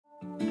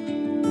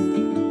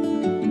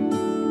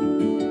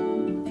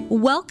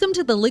Welcome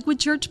to the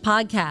Liquid Church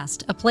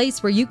Podcast, a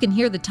place where you can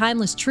hear the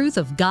timeless truth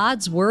of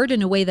God's Word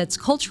in a way that's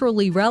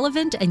culturally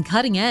relevant and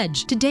cutting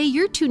edge. Today,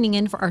 you're tuning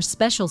in for our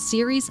special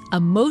series,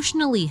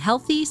 Emotionally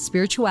Healthy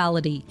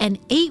Spirituality, an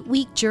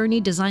 8-week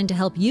journey designed to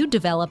help you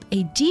develop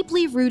a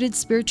deeply rooted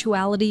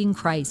spirituality in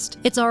Christ.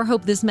 It's our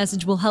hope this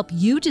message will help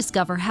you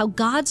discover how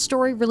God's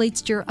story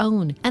relates to your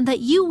own and that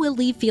you will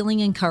leave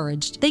feeling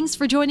encouraged. Thanks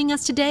for joining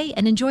us today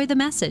and enjoy the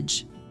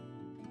message.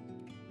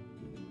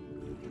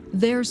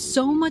 There's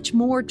so much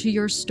more to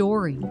your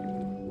story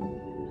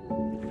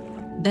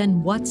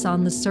than what's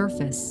on the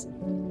surface.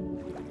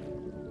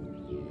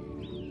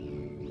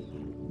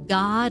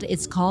 God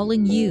is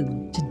calling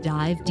you to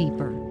dive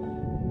deeper,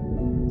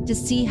 to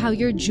see how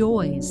your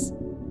joys,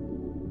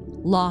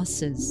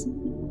 losses,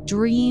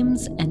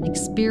 dreams, and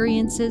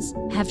experiences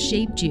have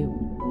shaped you.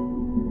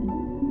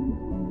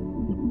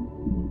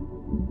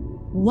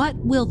 What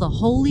will the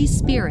Holy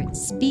Spirit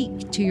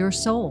speak to your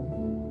soul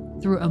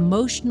through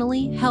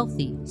emotionally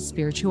healthy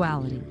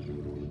spirituality?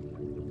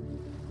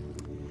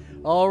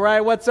 All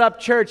right, what's up,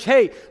 church?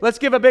 Hey, let's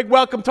give a big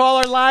welcome to all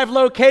our live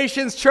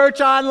locations,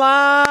 Church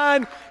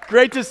Online.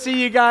 Great to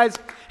see you guys.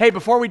 Hey,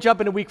 before we jump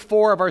into week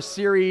 4 of our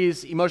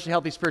series, Emotionally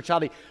Healthy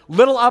Spirituality,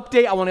 little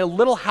update. I want a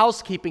little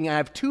housekeeping. I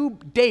have 2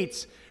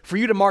 dates for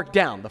you to mark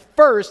down. The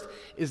first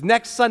is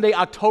next Sunday,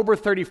 October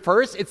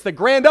 31st. It's the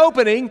grand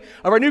opening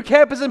of our new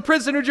campus in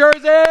Princeton, New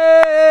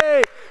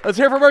Jersey. Let's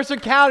hear from Mercer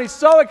County.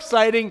 So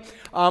exciting.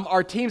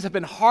 Our teams have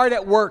been hard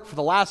at work for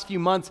the last few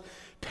months,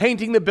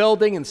 painting the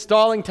building,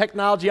 installing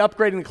technology,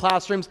 upgrading the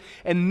classrooms.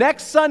 And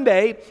next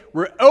Sunday,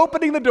 we're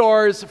opening the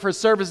doors for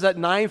services at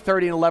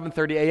 9:30 and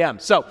 11:30 a.m.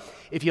 So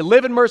if you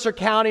live in Mercer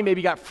County, maybe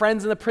you got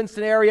friends in the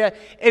Princeton area,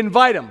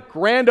 invite them.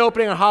 Grand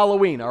opening on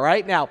Halloween, all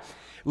right? Now,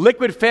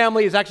 Liquid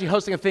Family is actually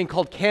hosting a thing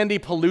called Candy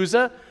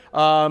Palooza.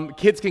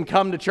 Kids can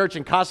come to church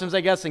in costumes, I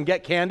guess, and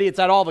get candy. It's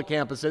at all the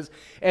campuses.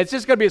 And it's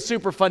just going to be a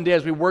super fun day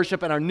as we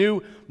worship in our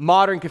new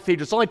modern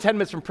cathedral. It's only 10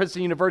 minutes from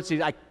Princeton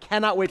University. I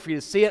cannot wait for you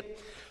to see it.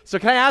 So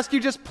can I ask you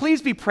just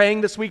please be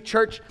praying this week,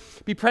 church?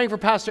 Be praying for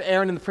Pastor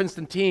Aaron and the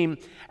Princeton team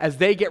as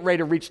they get ready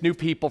to reach new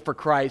people for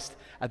Christ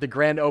at the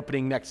grand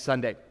opening next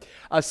Sunday.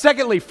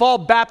 Secondly, fall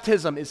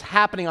baptism is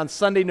happening on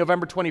Sunday,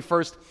 November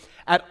 21st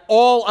at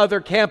all other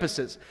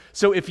campuses.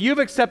 So if you've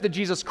accepted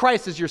Jesus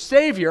Christ as your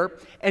Savior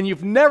and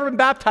you've never been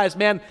baptized,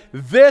 man,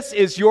 this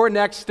is your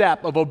next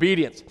step of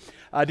obedience.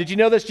 Did you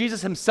know this?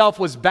 Jesus himself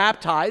was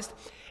baptized,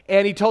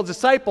 and he told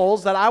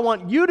disciples that I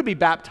want you to be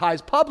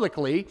baptized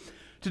publicly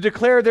to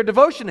declare their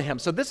devotion to him.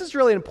 So this is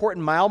really an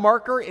important mile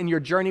marker in your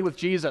journey with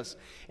Jesus.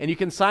 And you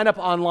can sign up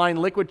online,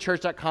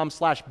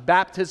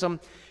 liquidchurch.com/baptism.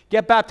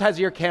 Get baptized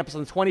at your campus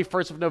on the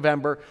 21st of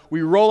November.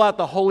 We roll out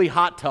the holy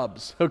hot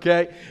tubs,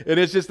 okay? It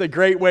is just a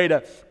great way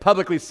to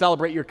publicly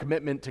celebrate your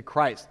commitment to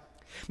Christ.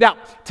 Now,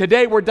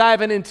 today we're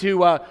diving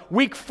into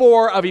week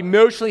 4 of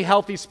Emotionally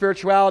Healthy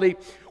Spirituality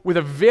with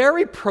a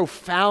very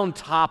profound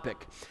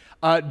topic,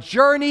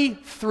 Journey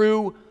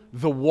Through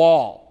the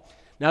Wall.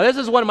 Now, this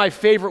is one of my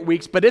favorite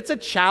weeks, but it's a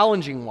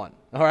challenging one.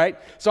 All right,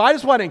 so I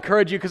just want to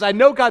encourage you because I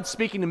know God's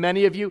speaking to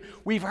many of you.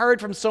 We've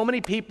heard from so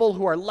many people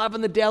who are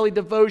loving the daily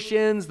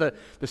devotions, the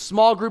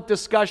small group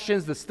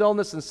discussions, the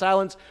stillness and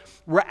silence.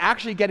 We're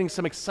actually getting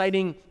some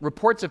exciting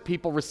reports of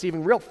people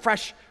receiving real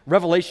fresh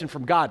revelation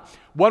from God.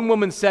 One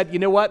woman said, you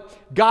know what?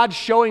 God's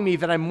showing me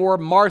that I'm more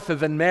Martha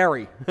than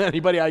Mary.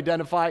 Anybody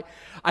identify?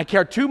 I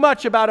care too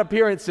much about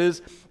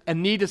appearances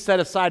and need to set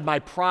aside my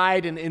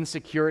pride and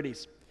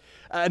insecurities.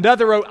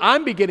 Another wrote,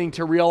 I'm beginning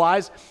to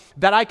realize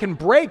that I can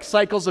break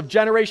cycles of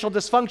generational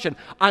dysfunction.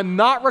 I'm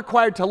not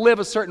required to live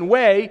a certain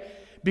way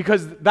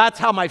because that's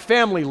how my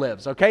family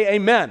lives, okay?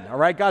 Amen, all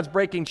right? God's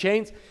breaking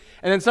chains.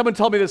 And then someone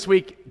told me this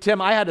week,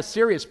 Tim, I had a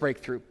serious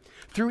breakthrough.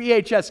 Through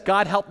EHS,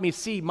 God helped me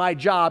see my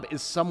job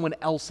is someone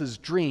else's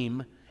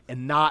dream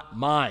and not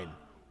mine.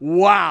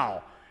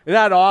 Wow. Isn't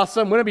that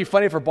awesome? Wouldn't it be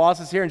funny if her boss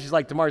is here and she's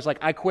like, tomorrow's like,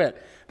 I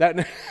quit.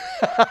 I'm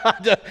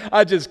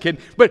just kidding.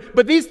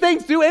 But these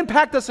things do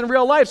impact us in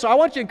real life. So I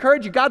want you to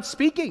encourage you. God's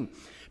speaking.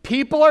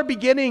 People are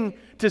beginning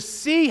to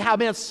see how,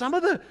 man, some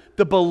of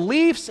the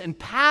beliefs and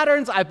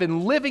patterns I've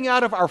been living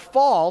out of are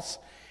false,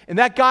 and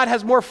that God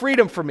has more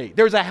freedom for me.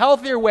 There's a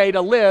healthier way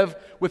to live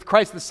with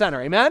Christ the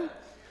center. Amen?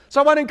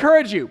 So I want to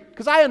encourage you,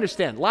 because I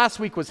understand. Last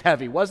week was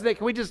heavy, wasn't it?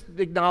 Can we just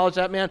acknowledge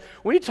that, man?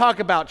 When you talk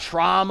about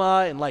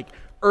trauma and like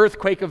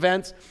earthquake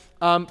events,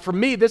 for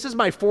me, this is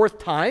my 4th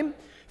time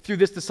through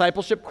this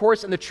discipleship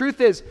course, and the truth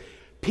is,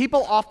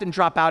 people often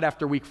drop out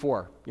after week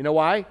 4. You know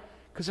why?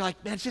 Because they're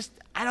like, man,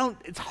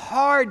 it's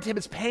hard, Tim,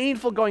 it's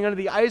painful going under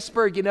the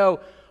iceberg,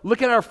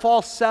 looking at our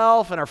false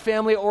self and our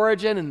family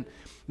origin, and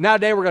now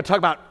today we're going to talk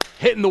about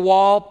hitting the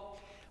wall.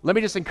 Let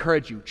me just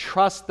encourage you,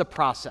 trust the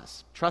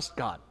process, trust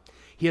God.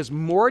 He has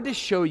more to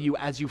show you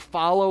as you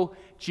follow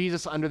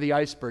Jesus under the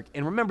iceberg.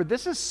 And remember,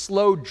 this is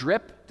slow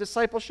drip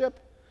discipleship.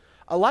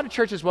 A lot of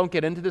churches won't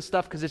get into this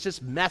stuff because it's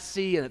just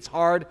messy and it's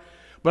hard.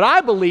 But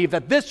I believe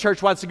that this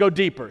church wants to go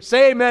deeper.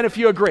 Say amen if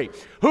you agree.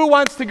 Who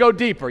wants to go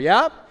deeper,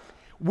 yeah?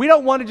 We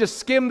don't want to just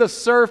skim the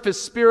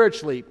surface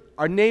spiritually.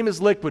 Our name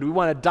is Liquid. We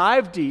want to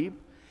dive deep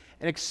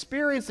and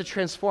experience the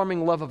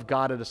transforming love of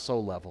God at a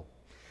soul level.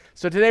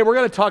 So today we're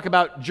going to talk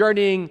about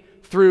journeying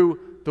through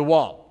the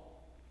wall.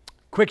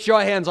 Quick show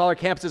of hands, all our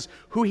campuses.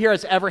 Who here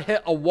has ever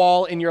hit a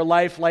wall in your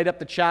life? Light up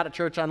the chat at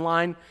Church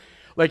Online.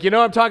 Like, you know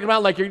what I'm talking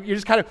about? Like you're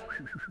just kind of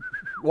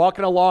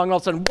walking along, and all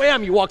of a sudden,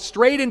 wham, you walk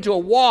straight into a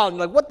wall, and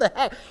you're like, what the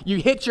heck? You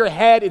hit your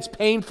head, it's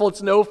painful,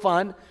 it's no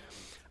fun.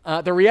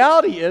 The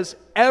reality is,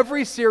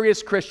 every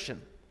serious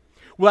Christian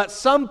will at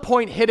some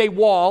point hit a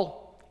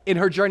wall in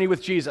her journey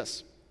with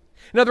Jesus.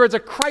 In other words, a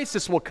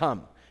crisis will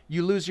come.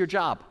 You lose your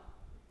job,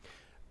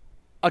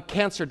 a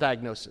cancer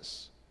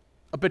diagnosis,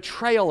 a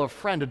betrayal of a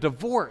friend, a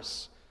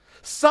divorce.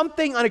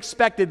 Something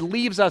unexpected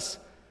leaves us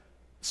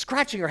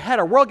scratching our head.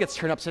 Our world gets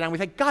turned upside down. We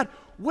think, God,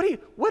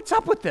 what's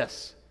up with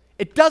this?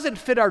 It doesn't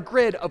fit our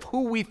grid of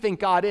who we think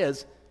God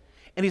is,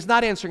 and he's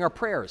not answering our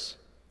prayers.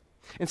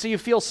 And so you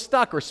feel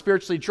stuck or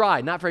spiritually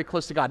dry, not very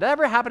close to God. Did that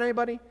ever happen to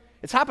anybody?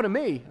 It's happened to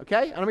me,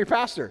 okay? I'm your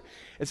pastor.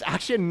 It's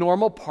actually a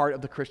normal part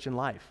of the Christian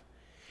life.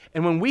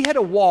 And when we hit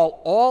a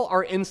wall, all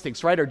our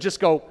instincts, right, are just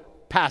go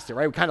past it,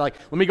 right? We kind of like,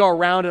 let me go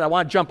around it. I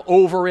want to jump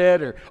over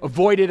it or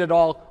avoid it at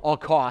all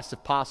costs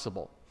if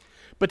possible.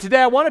 But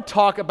today I want to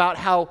talk about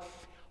how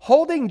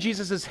holding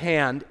Jesus'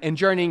 hand and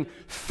journeying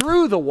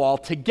through the wall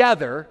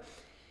together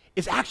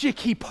is actually a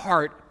key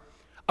part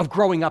of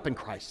growing up in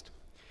Christ.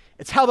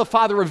 It's how the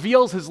Father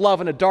reveals his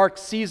love in a dark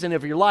season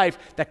of your life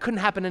that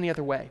couldn't happen any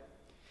other way.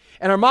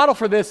 And our model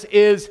for this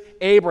is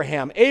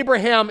Abraham.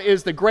 Abraham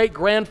is the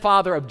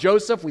great-grandfather of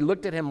Joseph. We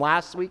looked at him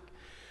last week.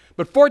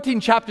 But 14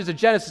 chapters of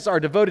Genesis are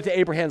devoted to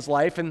Abraham's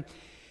life. And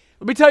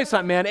let me tell you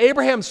something, man.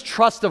 Abraham's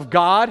trust of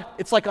God,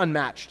 it's like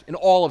unmatched in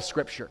all of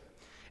Scripture.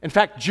 In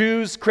fact,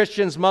 Jews,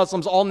 Christians,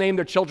 Muslims all named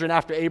their children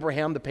after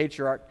Abraham, the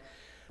patriarch.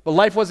 But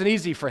life wasn't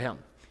easy for him.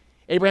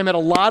 Abraham had a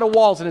lot of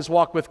walls in his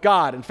walk with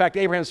God. In fact,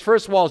 Abraham's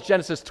first wall is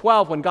Genesis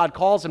 12, when God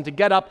calls him to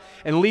get up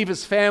and leave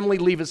his family,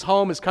 leave his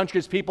home, his country,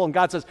 his people, and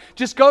God says,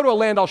 just go to a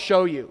land I'll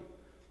show you.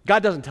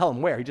 God doesn't tell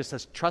him where. He just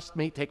says, trust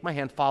me, take my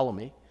hand, follow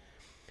me.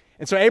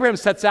 And so Abraham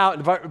sets out,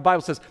 and the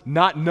Bible says,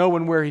 not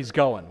knowing where he's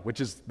going, which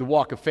is the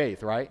walk of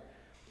faith, right?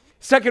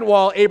 Second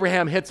wall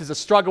Abraham hits is a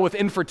struggle with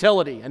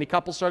infertility. Any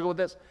couples struggle with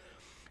this?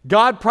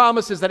 God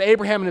promises that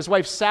Abraham and his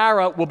wife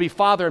Sarah will be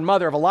father and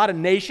mother of a lot of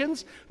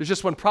nations. There's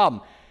just one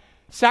problem.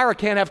 Sarah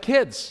can't have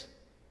kids.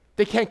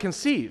 They can't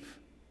conceive.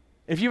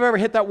 If you've ever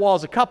hit that wall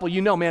as a couple,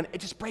 you know, man,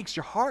 it just breaks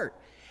your heart.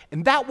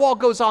 And that wall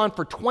goes on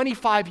for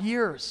 25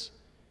 years.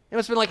 It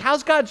must have been like,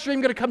 how's God's dream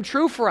going to come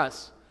true for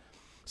us?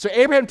 So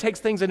Abraham takes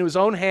things into his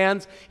own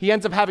hands. He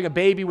ends up having a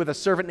baby with a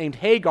servant named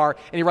Hagar,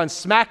 and he runs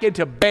smack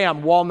into,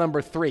 bam, wall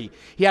number 3.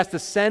 He has to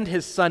send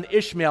his son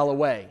Ishmael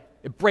away.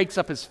 It breaks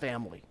up his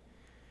family,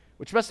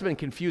 which must have been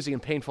confusing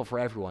and painful for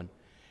everyone.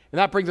 And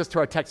that brings us to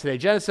our text today,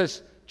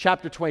 Genesis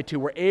chapter 22,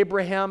 where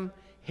Abraham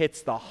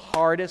hits the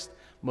hardest,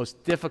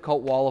 most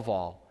difficult wall of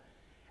all,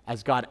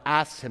 as God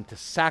asks him to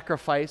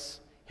sacrifice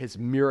his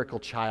miracle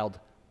child,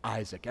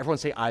 Isaac. Everyone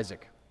say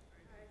Isaac.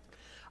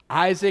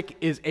 Isaac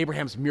is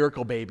Abraham's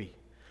miracle baby,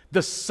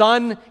 the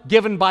son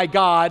given by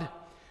God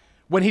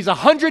when he's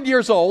 100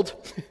 years old,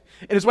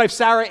 and his wife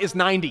Sarah is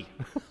 90.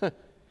 And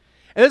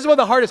this is one of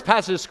the hardest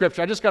passages of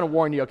Scripture. I just got to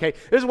warn you, okay?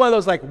 This is one of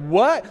those like,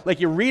 what? Like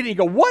you read it, you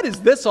go, what is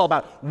this all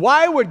about?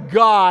 Why would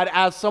God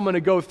ask someone to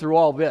go through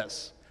all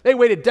this? They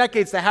waited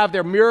decades to have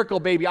their miracle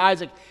baby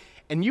Isaac,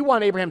 and you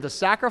want Abraham to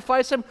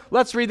sacrifice him?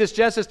 Let's read this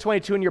Genesis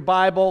 22 in your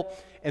Bible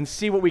and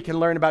see what we can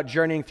learn about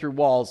journeying through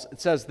walls.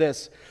 It says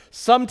this,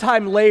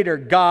 sometime later,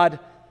 God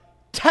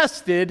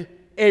tested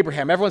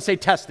Abraham. Everyone say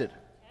tested.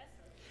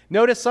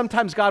 Notice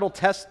sometimes God will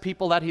test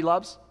people that he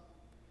loves.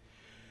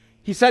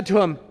 He said to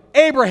him,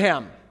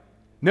 Abraham.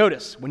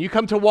 Notice, when you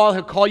come to a wall,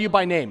 he'll call you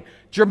by name.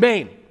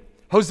 Jermaine,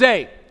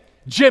 Jose,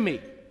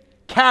 Jimmy,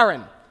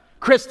 Karen,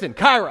 Kristen,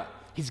 Kyra.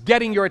 He's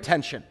getting your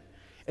attention.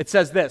 It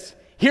says this,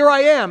 here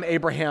I am,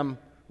 Abraham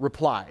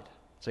replied.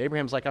 So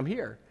Abraham's like, I'm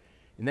here.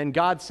 And then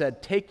God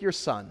said, take your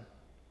son,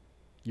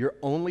 your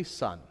only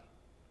son,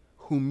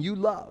 whom you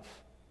love,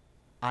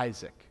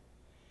 Isaac,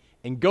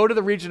 and go to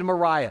the region of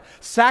Moriah.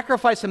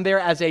 Sacrifice him there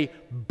as a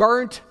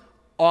burnt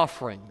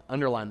offering.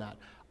 Underline that.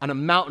 On a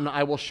mountain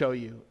I will show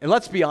you. And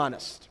let's be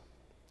honest.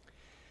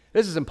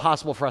 This is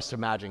impossible for us to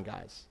imagine,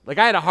 guys. Like,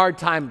 I had a hard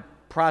time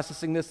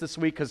processing this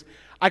week because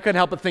I couldn't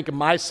help but think of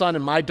my son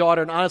and my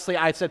daughter. And honestly,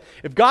 I said,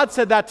 if God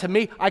said that to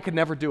me, I could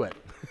never do it.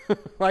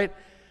 Right?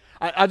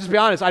 I'll just be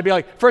honest. I'd be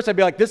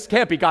like, this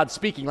can't be God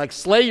speaking. Like,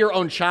 slay your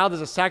own child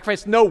as a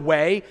sacrifice? No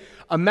way.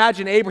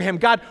 Imagine Abraham,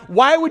 God,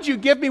 why would you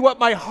give me what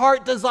my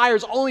heart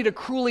desires only to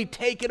cruelly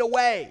take it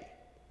away?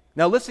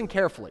 Now listen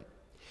carefully.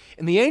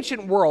 In the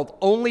ancient world,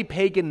 only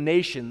pagan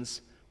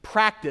nations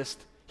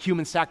practiced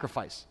human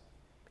sacrifice.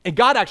 And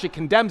God actually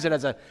condemns it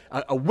as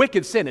a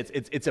wicked sin.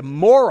 It's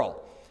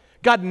immoral.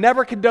 God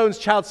never condones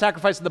child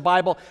sacrifice in the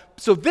Bible.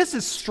 So this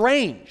is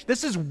strange.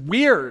 This is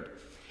weird.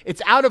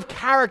 It's out of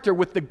character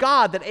with the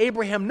God that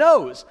Abraham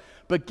knows.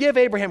 But give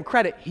Abraham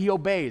credit, he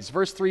obeys.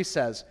 Verse 3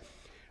 says,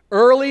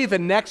 early the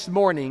next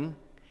morning,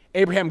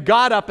 Abraham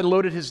got up and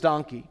loaded his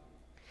donkey.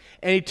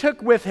 And he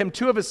took with him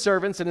two of his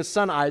servants and his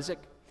son Isaac.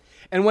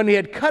 And when he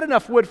had cut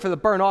enough wood for the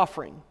burnt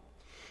offering,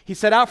 he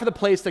set out for the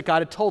place that God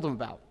had told him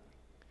about.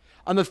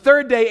 On the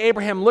third day,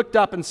 Abraham looked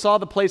up and saw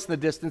the place in the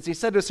distance. He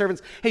said to his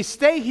servants, "Hey,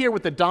 stay here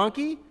with the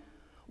donkey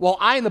while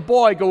I and the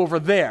boy go over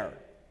there.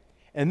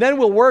 And then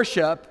we'll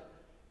worship,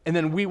 and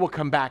then we will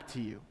come back to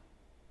you."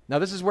 Now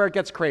this is where it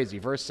gets crazy.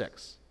 Verse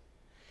 6.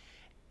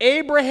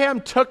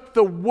 Abraham took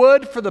the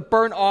wood for the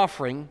burnt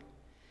offering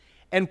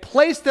and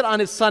placed it on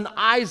his son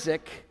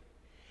Isaac,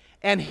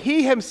 and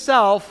he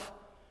himself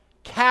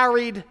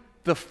carried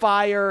the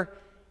fire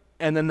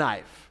and the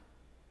knife.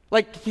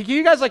 Like, can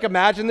you guys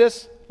imagine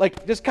this?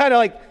 Just kind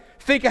of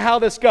think of how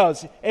this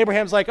goes.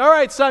 Abraham's like, "All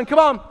right, son, come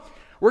on.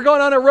 We're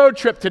going on a road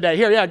trip today.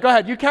 Here, yeah, go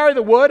ahead. You carry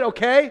the wood,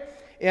 okay?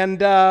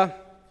 And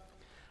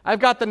I've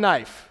got the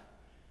knife."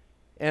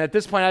 And at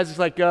this point, Isaac's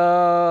like, "Where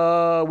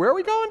are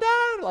we going,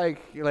 Dad?"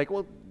 You're like,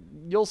 "Well,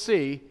 you'll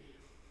see."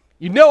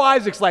 You know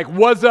Isaac's like,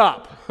 "What's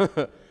up?"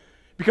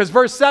 Because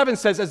verse 7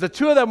 says, as the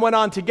two of them went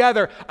on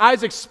together,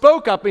 Isaac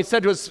spoke up and he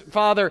said to his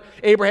father,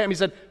 Abraham, he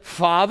said,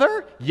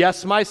 "Father,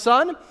 yes, my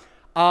son,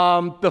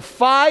 the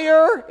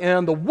fire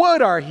and the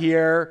wood are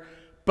here,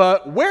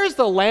 but where's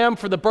the lamb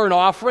for the burnt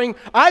offering?"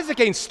 Isaac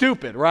ain't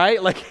stupid, right?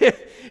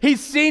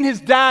 He's seen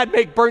his dad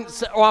make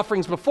burnt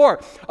offerings before.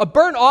 A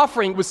burnt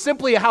offering was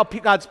simply how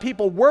God's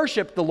people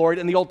worshiped the Lord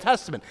in the Old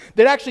Testament.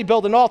 They'd actually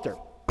build an altar.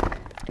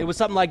 It was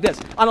something like this,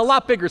 on a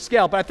lot bigger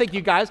scale, but I think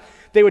you guys,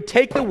 they would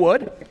take the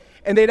wood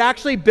and they'd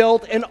actually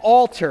build an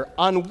altar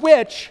on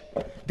which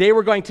they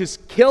were going to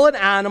kill an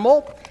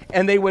animal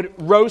and they would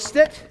roast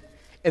it,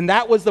 and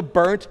that was the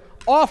burnt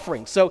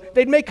offering. So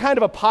they'd make kind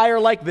of a pyre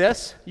like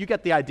this, you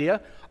get the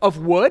idea, of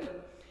wood,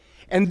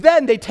 and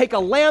then they'd take a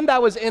lamb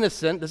that was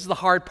innocent, this is the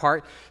hard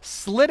part,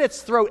 slit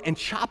its throat and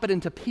chop it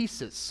into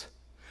pieces,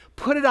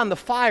 put it on the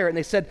fire, and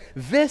they said,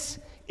 "This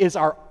is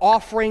our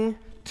offering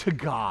to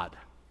God."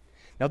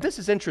 Now this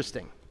is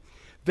interesting.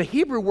 The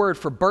Hebrew word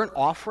for burnt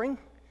offering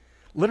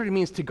literally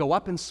means to go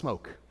up in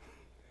smoke.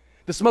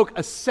 The smoke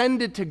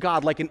ascended to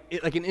God like an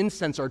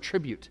incense or a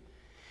tribute.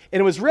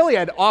 And it was really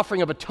an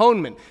offering of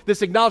atonement,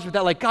 this acknowledgement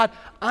that, God,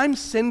 I'm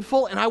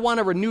sinful and I want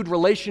a renewed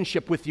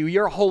relationship with you.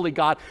 You're a holy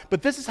God.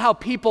 But this is how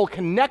people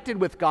connected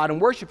with God and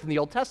worshiped in the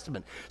Old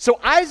Testament. So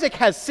Isaac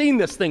has seen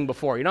this thing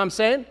before, you know what I'm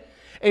saying?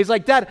 And he's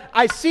like, "Dad,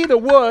 I see the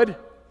wood,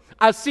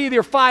 I see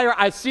your fire,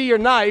 I see your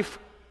knife,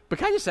 but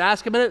can I just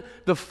ask a minute?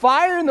 The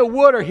fire and the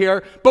wood are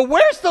here, but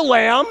where's the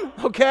lamb?"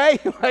 Okay?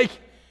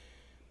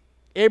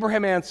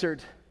 Abraham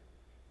answered,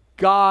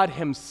 "God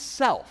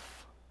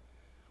himself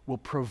will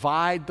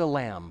provide the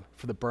lamb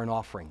for the burnt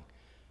offering,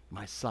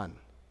 my son."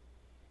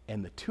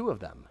 And the two of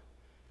them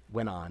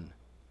went on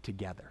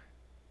together.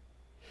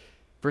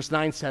 Verse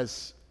 9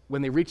 says,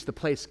 when they reached the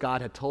place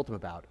God had told them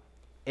about,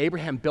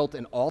 Abraham built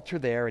an altar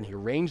there, and he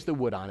arranged the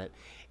wood on it,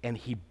 and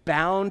he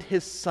bound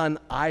his son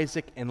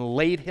Isaac and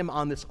laid him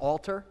on this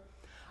altar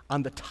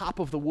on the top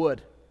of the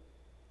wood.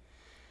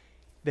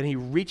 Then he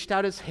reached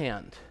out his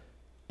hand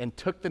and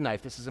took the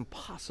knife, this is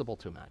impossible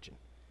to imagine,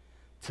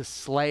 to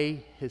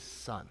slay his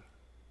son.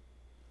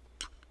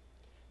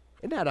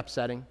 Isn't that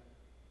upsetting?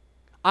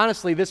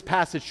 Honestly, this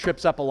passage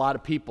trips up a lot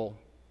of people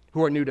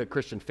who are new to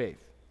Christian faith.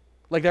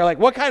 They're like,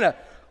 what kind of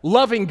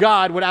loving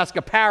God would ask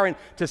a parent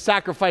to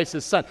sacrifice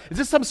his son? Is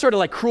this some sort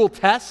of cruel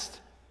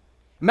test?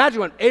 Imagine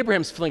what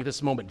Abraham's feeling at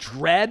this moment: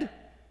 dread,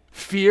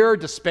 fear,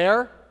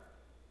 despair.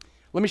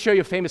 Let me show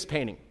you a famous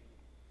painting.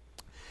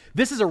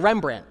 This is a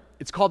Rembrandt.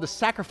 It's called The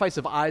Sacrifice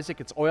of Isaac.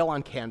 It's oil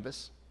on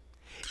canvas.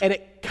 And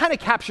it kind of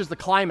captures the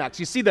climax.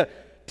 You see the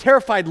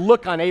terrified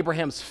look on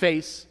Abraham's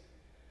face.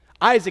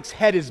 Isaac's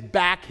head is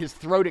back, his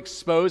throat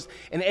exposed,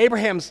 and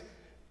Abraham's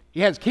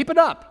hands, keep it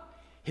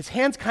up. His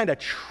hands kind of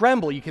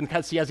tremble, you can kind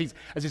of see, as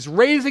he's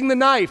raising the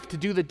knife to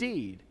do the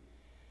deed.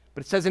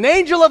 But it says, "An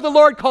angel of the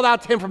Lord called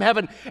out to him from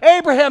heaven,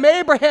 'Abraham,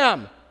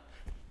 Abraham!'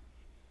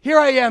 'Here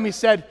I am,' he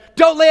said.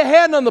 'Don't lay a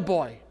hand on the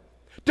boy.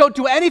 Don't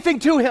do anything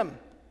to him.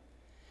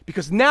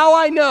 Because now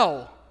I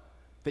know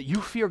that you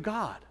fear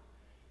God,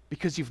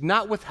 because you've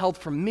not withheld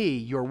from me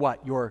your"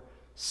 what? "Your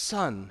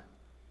son,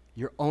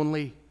 your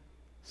only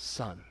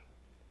son.'"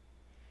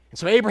 And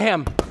so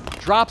Abraham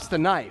drops the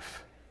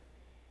knife.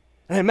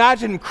 And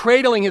imagine him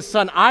cradling his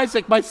son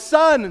Isaac, "My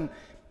son." And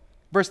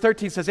verse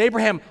 13 says,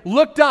 Abraham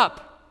looked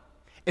up,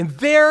 and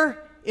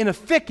there in a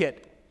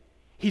thicket,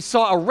 he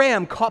saw a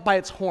ram caught by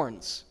its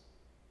horns.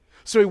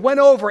 So he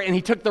went over and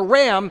he took the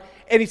ram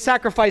and he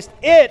sacrificed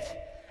it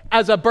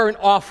as a burnt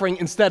offering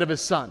instead of his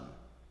son.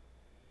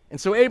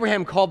 And so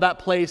Abraham called that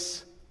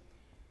place,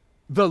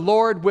 "The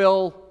Lord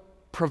will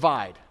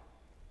provide."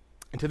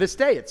 And to this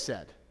day, it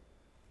said,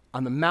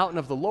 "On the mountain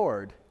of the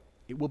Lord,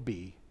 it will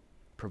be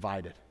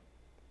provided."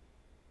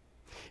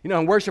 You know,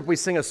 in worship, we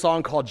sing a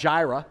song called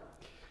Jireh,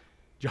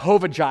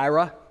 Jehovah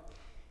Jireh.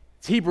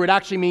 It's Hebrew. It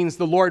actually means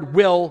the Lord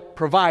will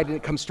provide, and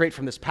it comes straight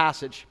from this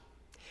passage.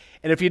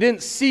 And if you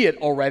didn't see it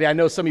already, I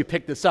know some of you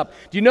picked this up.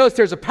 Do you notice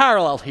there's a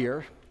parallel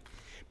here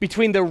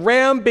between the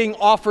ram being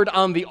offered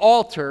on the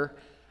altar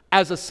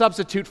as a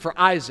substitute for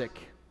Isaac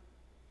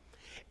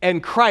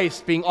and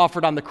Christ being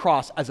offered on the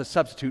cross as a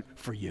substitute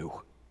for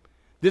you?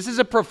 This is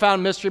a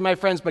profound mystery, my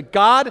friends, but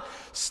God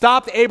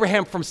stopped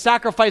Abraham from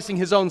sacrificing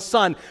his own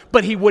son,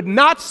 but he would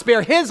not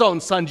spare his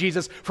own son,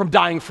 Jesus, from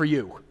dying for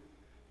you.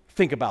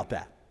 Think about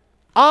that.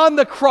 On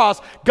the cross,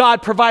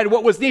 God provided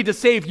what was needed to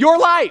save your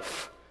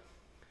life.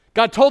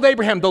 God told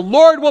Abraham, the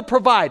Lord will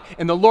provide,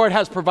 and the Lord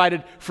has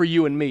provided for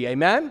you and me.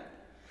 Amen?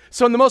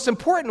 So in the most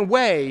important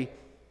way,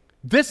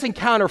 this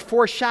encounter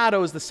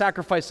foreshadows the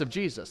sacrifice of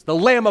Jesus, the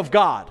Lamb of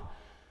God,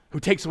 who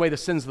takes away the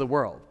sins of the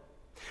world.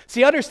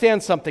 See,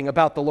 understand something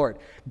about the Lord.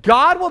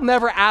 God will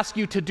never ask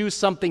you to do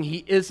something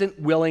he isn't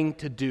willing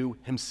to do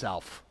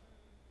himself.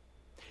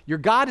 Your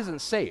God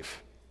isn't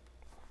safe.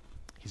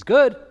 He's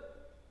good,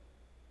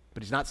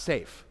 but he's not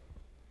safe.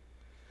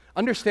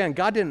 Understand,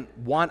 God didn't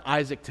want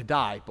Isaac to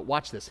die, but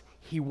watch this.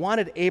 He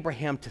wanted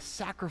Abraham to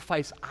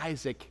sacrifice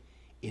Isaac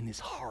in his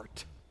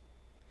heart.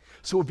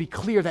 So it would be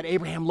clear that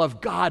Abraham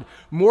loved God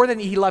more than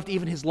he loved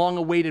even his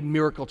long-awaited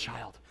miracle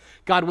child.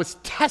 God was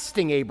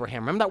testing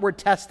Abraham. Remember that word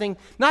testing?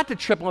 Not to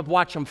trip him up,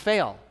 watch him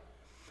fail,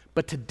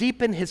 but to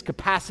deepen his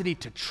capacity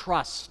to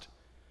trust,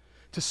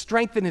 to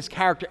strengthen his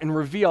character and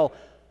reveal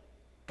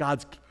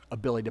God's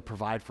ability to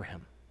provide for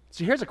him.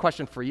 So here's a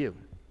question for you.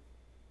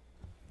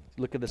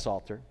 Look at this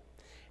altar.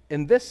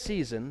 In this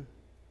season,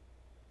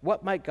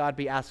 what might God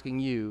be asking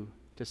you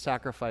to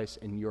sacrifice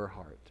in your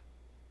heart?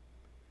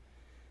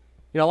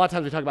 You know, a lot of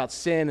times we talk about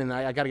sin and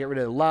I got to get rid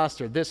of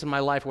lust or this in my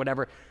life or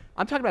whatever.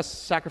 I'm talking about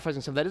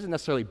sacrificing something that isn't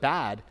necessarily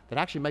bad, that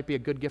actually might be a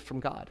good gift from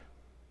God.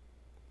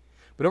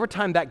 But over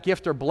time, that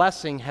gift or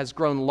blessing has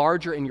grown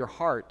larger in your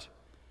heart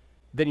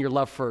than your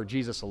love for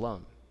Jesus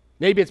alone.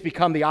 Maybe it's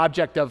become the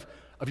object of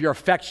your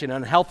affection, an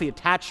unhealthy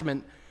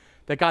attachment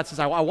that God says,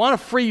 I want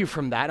to free you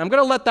from that. And I'm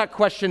going to let that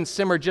question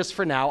simmer just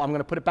for now. I'm going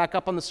to put it back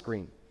up on the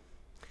screen.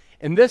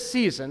 In this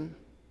season,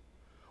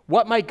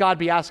 what might God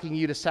be asking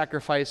you to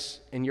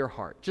sacrifice in your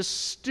heart?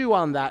 Just stew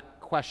on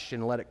that question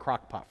and let it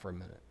crock pot for a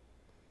minute.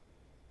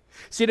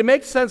 See, to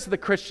make sense of the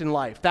Christian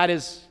life, that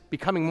is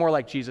becoming more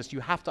like Jesus, you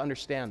have to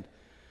understand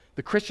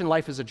the Christian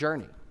life is a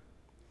journey.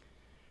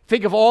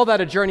 Think of all that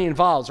a journey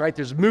involves, right?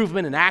 There's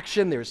movement and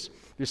action, there's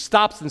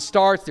stops and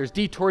starts, there's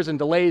detours and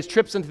delays,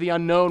 trips into the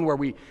unknown where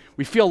we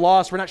feel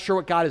lost, we're not sure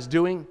what God is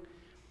doing.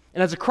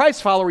 And as a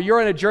Christ follower,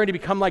 you're on a journey to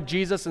become like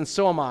Jesus, and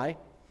so am I.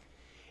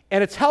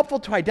 And it's helpful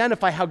to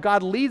identify how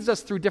God leads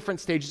us through different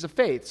stages of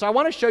faith. So I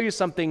want to show you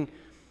something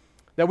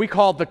that we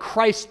call the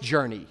Christ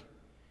journey.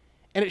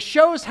 And it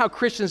shows how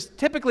Christians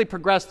typically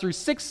progress through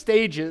 6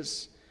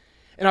 stages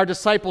in our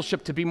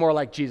discipleship to be more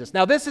like Jesus.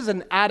 Now, this is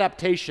an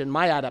adaptation,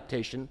 my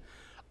adaptation,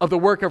 of the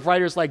work of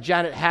writers like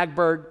Janet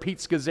Hagberg, Pete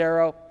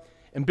Scazzero,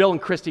 and Bill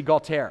and Christy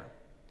Gaultiere.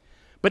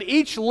 But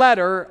each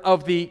letter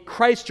of the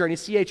Christ journey,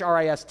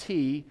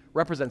 C-H-R-I-S-T,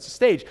 represents a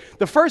stage.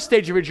 The first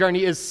stage of your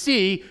journey is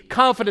C,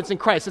 confidence in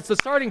Christ. It's the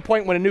starting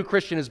point when a new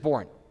Christian is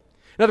born.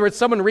 In other words,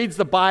 someone reads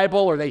the Bible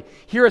or they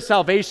hear a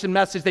salvation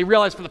message, they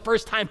realize for the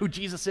first time who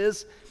Jesus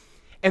is,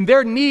 and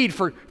their need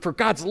for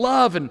God's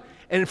love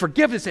and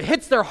forgiveness, it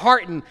hits their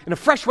heart in a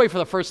fresh way for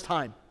the first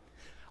time.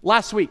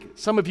 Last week,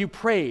 some of you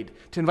prayed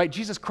to invite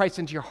Jesus Christ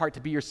into your heart to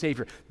be your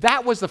Savior.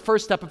 That was the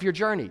first step of your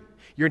journey.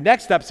 Your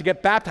next step is to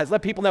get baptized.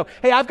 Let people know,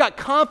 hey, I've got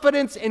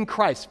confidence in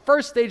Christ.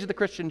 First stage of the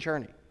Christian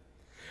journey.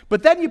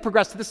 But then you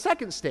progress to the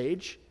second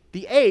stage,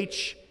 the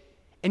H,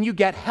 and you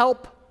get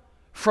help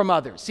from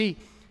others. See,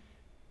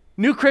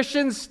 new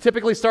Christians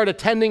typically start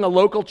attending a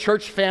local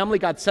church family.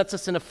 God sets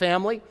us in a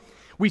family.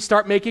 We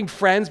start making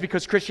friends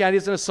because Christianity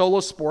isn't a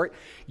solo sport.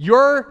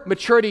 Your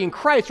maturity in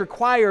Christ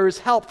requires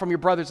help from your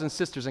brothers and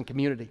sisters in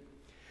community.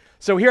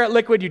 So here at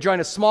Liquid, you join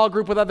a small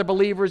group with other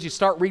believers. You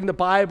start reading the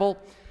Bible,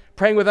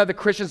 praying with other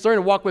Christians, learn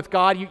to walk with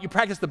God. You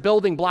practice the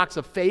building blocks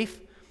of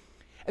faith.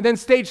 And then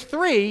stage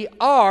 3,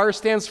 R,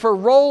 stands for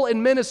role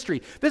in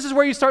ministry. This is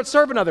where you start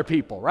serving other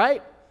people,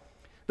 right?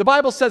 The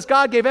Bible says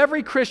God gave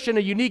every Christian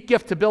a unique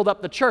gift to build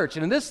up the church.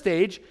 And in this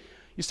stage,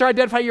 you start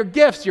identifying your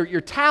gifts,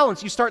 your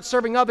talents. You start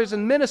serving others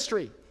in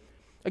ministry.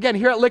 Again,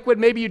 here at Liquid,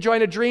 maybe you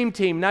join a dream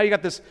team. Now you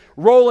got this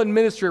role in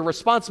ministry,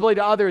 responsibility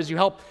to others. You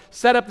help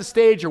set up the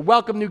stage, you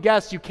welcome new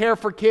guests, you care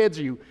for kids,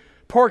 or you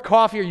pour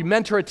coffee, or you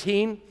mentor a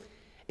teen. And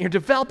you're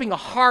developing a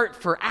heart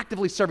for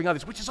actively serving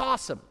others, which is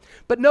awesome.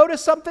 But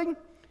notice something?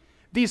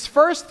 These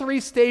first 3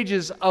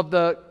 stages of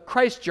the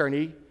Christ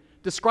journey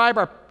describe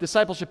our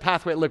discipleship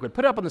pathway at Liquid.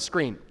 Put it up on the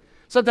screen.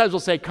 Sometimes we'll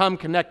say come,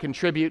 connect,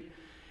 contribute.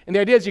 And the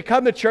idea is you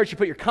come to church, you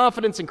put your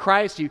confidence in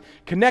Christ, you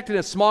connect in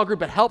a small group,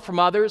 but help from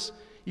others.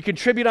 You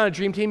contribute on a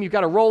dream team, you've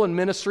got a role in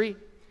ministry.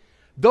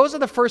 Those are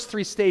the first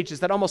 3 stages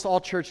that almost all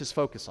churches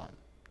focus on.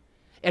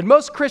 And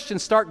most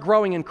Christians start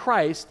growing in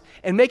Christ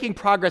and making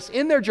progress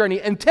in their journey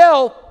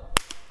until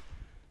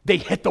they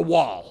hit the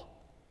wall,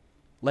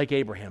 like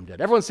Abraham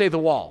did. Everyone say the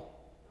wall.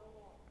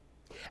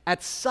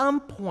 At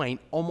some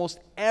point, almost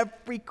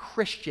every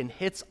Christian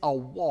hits a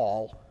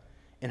wall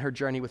in her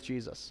journey with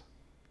Jesus.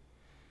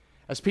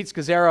 As Pete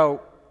Scazzero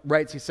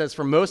writes, he says,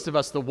 for most of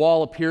us, the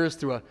wall appears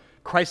through a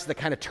crisis that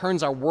kind of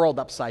turns our world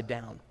upside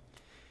down.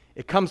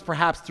 It comes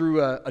perhaps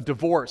through a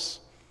divorce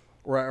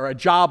or a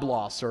job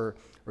loss or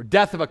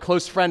death of a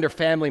close friend or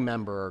family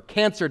member or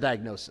cancer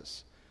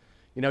diagnosis.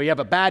 You have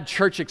a bad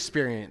church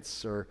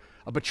experience or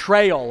a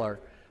betrayal or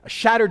a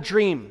shattered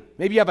dream.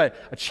 Maybe you have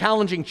a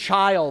challenging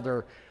child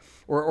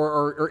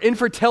or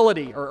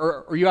infertility,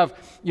 or you have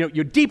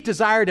your deep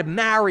desire to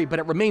marry, but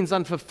it remains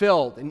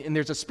unfulfilled, and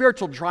there's a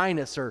spiritual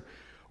dryness, or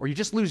you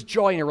just lose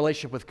joy in your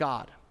relationship with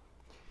God.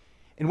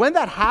 And when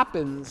that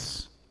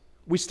happens,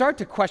 we start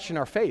to question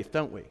our faith,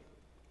 don't we?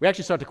 We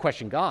actually start to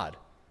question God.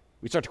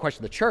 We start to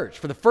question the church.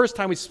 For the first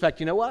time, we suspect,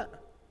 you know what?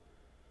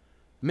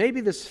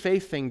 Maybe this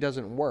faith thing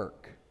doesn't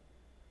work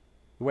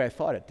the way I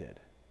thought it did.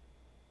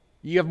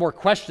 You have more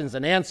questions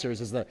than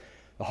answers as the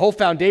whole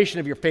foundation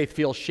of your faith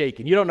feels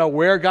shaken. You don't know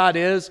where God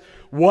is,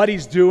 what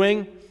he's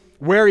doing,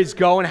 where he's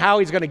going, how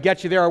he's going to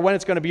get you there, or when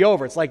it's going to be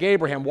over. It's like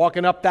Abraham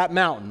walking up that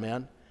mountain,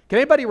 man. Can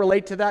anybody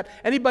relate to that?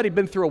 Anybody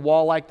been through a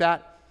wall like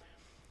that?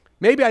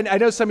 Maybe I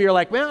know some of you are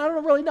like, man, I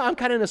don't really know. I'm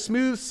kind of in a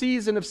smooth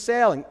season of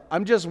sailing.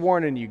 I'm just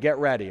warning you, get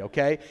ready,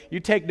 okay? You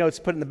take notes,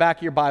 put it in the back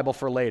of your Bible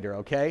for later,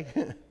 okay?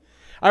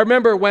 I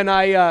remember when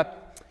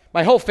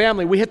my whole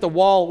family, we hit the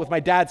wall with my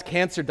dad's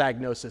cancer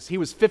diagnosis. He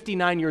was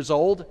 59 years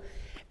old,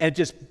 and it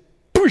just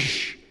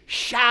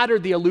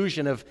shattered the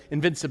illusion of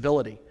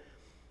invincibility.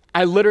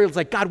 I literally was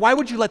like, God, why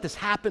would you let this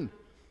happen?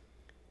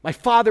 My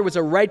father was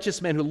a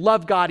righteous man who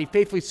loved God. He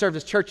faithfully served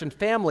his church and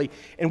family.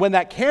 And when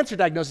that cancer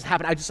diagnosis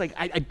happened,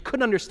 I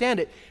couldn't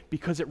understand it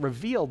because it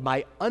revealed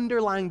my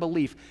underlying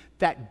belief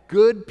that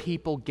good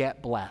people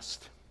get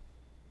blessed.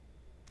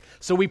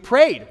 So we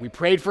prayed. We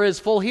prayed for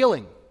his full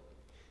healing,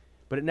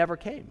 but it never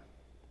came.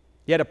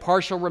 He had a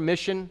partial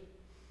remission,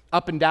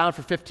 up and down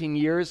for 15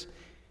 years,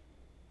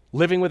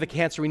 living with a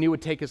cancer we knew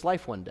would take his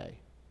life one day.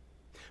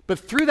 But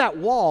through that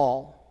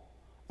wall,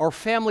 our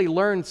family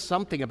learned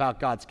something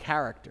about God's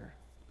character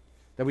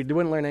that we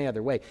wouldn't learn any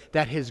other way,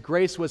 that his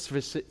grace was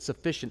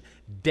sufficient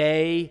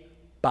day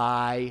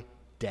by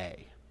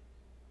day.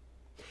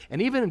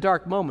 And even in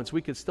dark moments,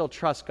 we could still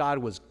trust God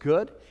was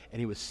good and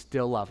he was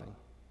still loving.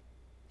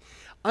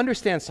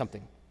 Understand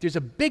something. There's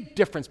a big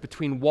difference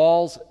between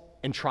walls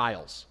and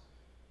trials.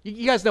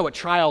 You guys know what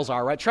trials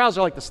are, right? Trials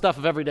are like the stuff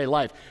of everyday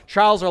life.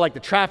 Trials are like the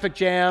traffic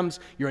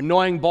jams, your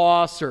annoying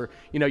boss, or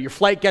your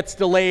flight gets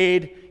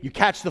delayed, you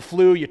catch the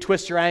flu, you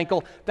twist your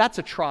ankle. That's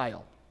a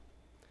trial.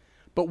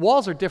 But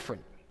walls are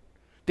different.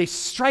 They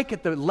strike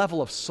at the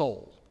level of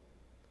soul.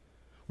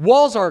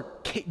 Walls are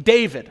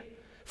David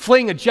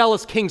fleeing a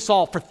jealous King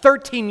Saul for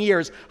 13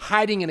 years,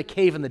 hiding in a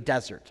cave in the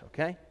desert,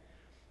 okay?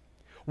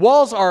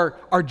 Walls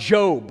are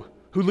Job,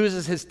 who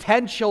loses his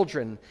 10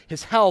 children,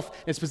 his health,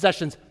 and his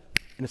possessions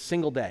in a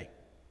single day.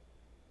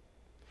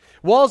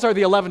 Walls are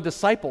the 11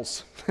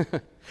 disciples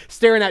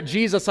staring at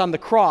Jesus on the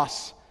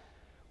cross,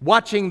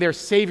 watching their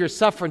Savior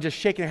suffer and just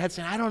shaking their heads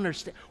saying, I don't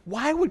understand.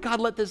 Why would God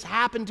let this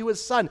happen to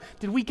his son?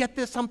 Did we get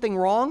this something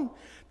wrong?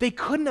 They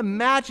couldn't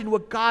imagine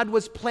what God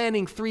was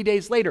planning 3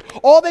 days later.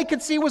 All they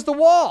could see was the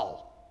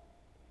wall.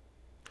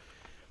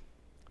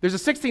 There's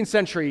a 16th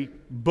century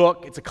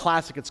book. It's a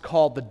classic. It's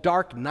called The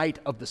Dark Night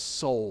of the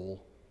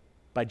Soul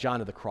by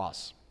John of the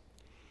Cross.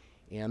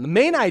 And the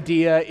main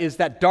idea is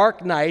that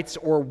dark nights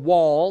or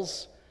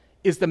walls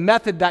is the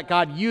method that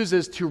God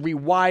uses to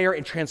rewire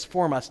and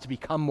transform us to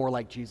become more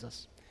like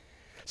Jesus.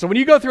 So when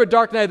you go through a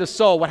dark night of the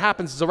soul, what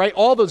happens is, right,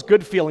 all those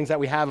good feelings that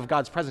we have of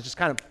God's presence just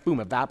kind of,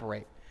 boom,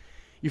 evaporate.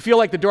 You feel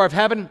like the door of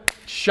heaven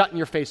shut in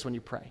your face when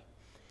you pray.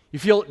 You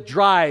feel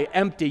dry,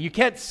 empty. You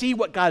can't see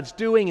what God's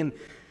doing, and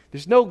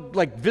there's no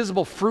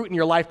visible fruit in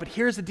your life. But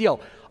here's the deal.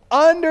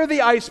 Under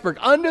the iceberg,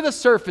 under the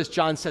surface,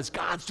 John says,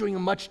 God's doing a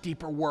much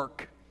deeper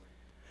work.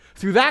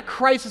 Through that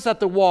crisis at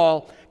the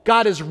wall,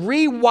 God is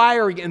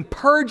rewiring and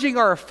purging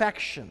our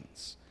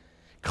affections,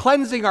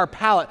 cleansing our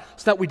palate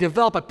so that we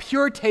develop a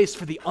pure taste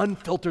for the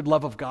unfiltered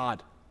love of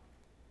God.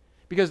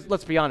 Because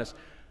let's be honest,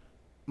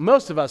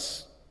 most of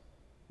us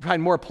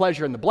find more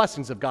pleasure in the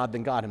blessings of God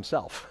than God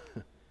himself.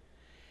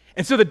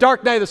 And so the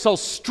dark night of the soul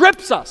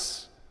strips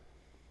us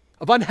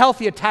of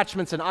unhealthy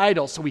attachments and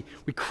idols, so we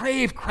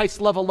crave Christ's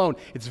love alone.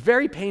 It's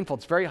very painful.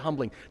 It's very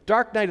humbling.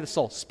 Dark night of the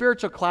soul,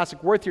 spiritual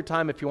classic, worth your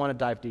time if you want to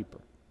dive deeper.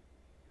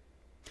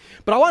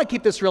 But I want to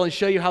keep this real and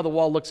show you how the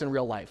wall looks in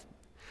real life.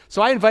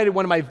 So I invited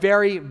one of my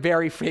very,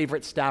 very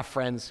favorite staff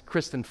friends,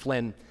 Kristen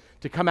Flynn,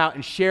 to come out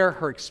and share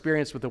her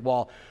experience with the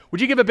wall.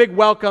 Would you give a big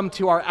welcome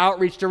to our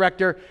outreach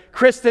director,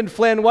 Kristen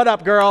Flynn? What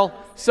up, girl?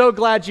 So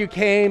glad you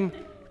came.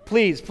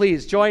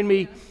 Please join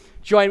me.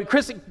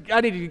 Kristen,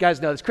 I need you guys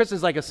to know this.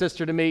 Kristen's like a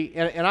sister to me,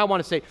 and I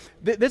want to say,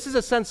 this is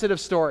a sensitive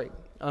story.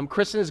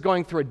 Kristen is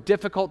going through a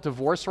difficult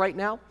divorce right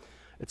now.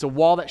 It's a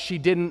wall that she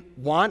didn't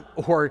want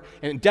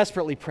and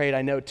desperately prayed,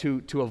 I know,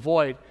 to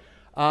avoid.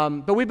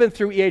 But we've been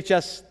through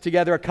EHS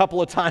together a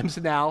couple of times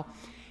now,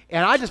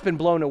 and I've just been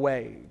blown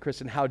away,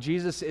 Kristen, how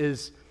Jesus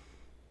is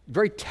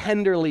very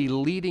tenderly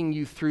leading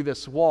you through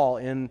this wall.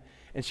 And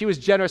she was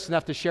generous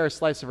enough to share a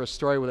slice of her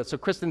story with us. So,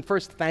 Kristen,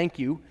 first, thank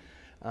you.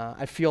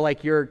 I feel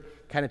like you're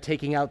kind of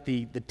taking out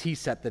the tea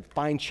set, the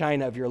fine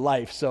china of your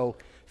life. So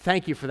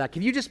thank you for that.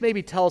 Can you just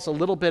maybe tell us a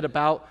little bit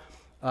about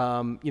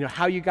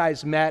how you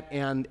guys met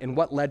and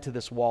what led to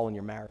this wall in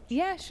your marriage.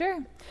 Yeah, sure.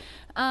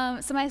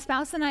 So my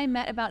spouse and I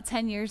met about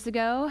 10 years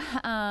ago.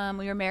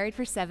 We were married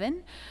for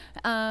 7.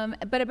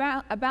 But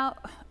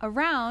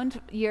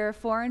around year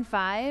 4 and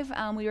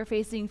 5, we were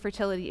facing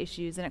fertility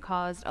issues, and it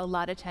caused a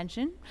lot of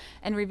tension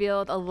and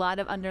revealed a lot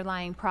of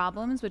underlying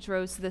problems which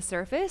rose to the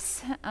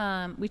surface.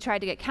 We tried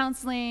to get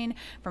counseling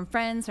from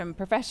friends, from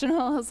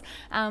professionals.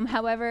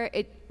 However,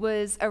 it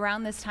was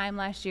around this time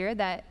last year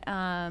that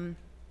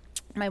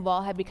my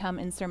wall had become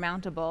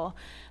insurmountable.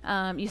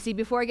 You see,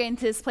 before getting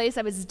to this place,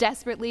 I was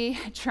desperately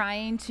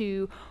trying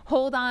to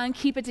hold on,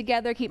 keep it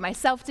together, keep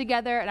myself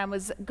together, and I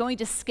was going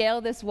to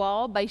scale this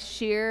wall by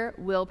sheer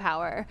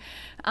willpower.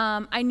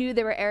 I knew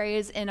there were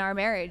areas in our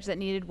marriage that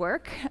needed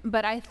work,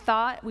 but I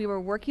thought we were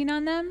working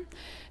on them,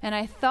 and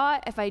I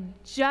thought if I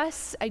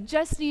just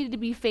needed to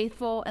be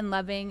faithful and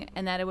loving,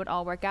 and that it would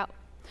all work out.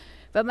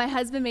 But my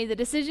husband made the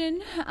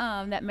decision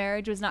that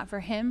marriage was not for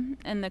him,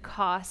 and the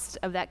cost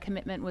of that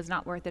commitment was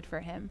not worth it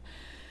for him.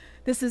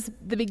 This is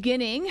the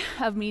beginning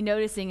of me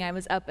noticing I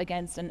was up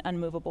against an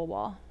unmovable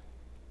wall.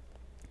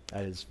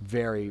 That is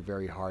very,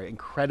 very hard,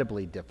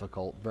 incredibly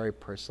difficult, very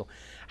personal.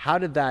 How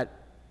did that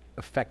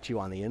affect you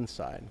on the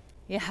inside?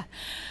 Yeah.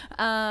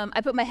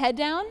 I put my head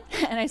down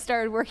and I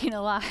started working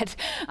a lot.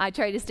 I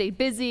tried to stay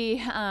busy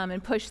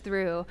and push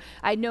through.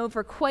 I know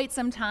for quite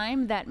some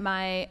time that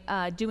my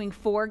doing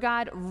for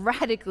God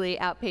radically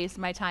outpaced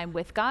my time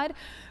with God,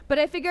 but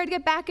I figured I'd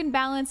get back in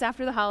balance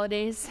after the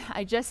holidays.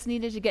 I just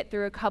needed to get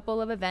through a couple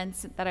of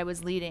events that I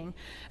was leading.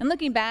 And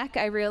looking back,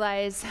 I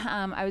realized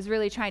I was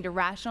really trying to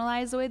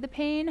rationalize away the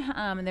pain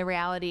and the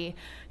reality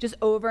just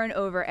over and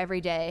over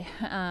every day.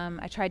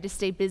 I tried to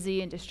stay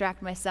busy and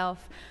distract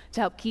myself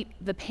to help keep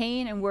the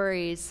pain and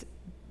worries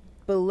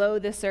below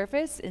the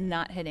surface and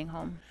not hitting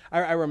home.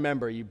 I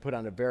remember you put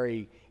on a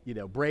very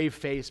brave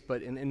face,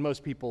 but and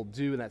most people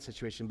do in that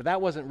situation, but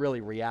that wasn't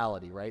really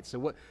reality, right? So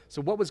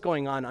what was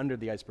going on under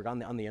the iceberg,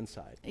 on the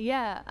inside?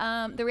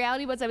 Yeah, the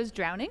reality was I was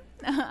drowning.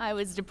 I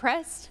was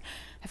depressed.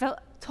 I felt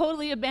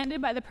totally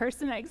abandoned by the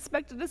person I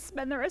expected to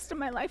spend the rest of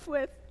my life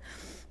with.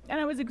 And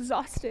I was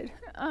exhausted,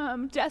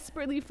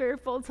 desperately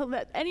fearful to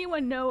let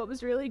anyone know what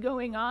was really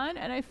going on,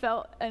 and I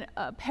felt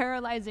a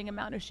paralyzing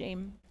amount of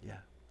shame. Yeah,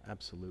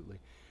 absolutely.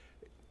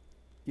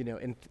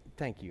 And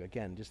thank you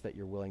again, just that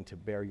you're willing to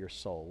bare your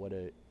soul.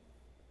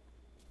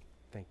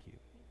 Thank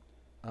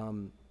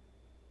you.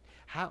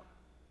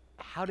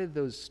 How did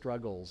those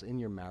struggles in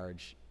your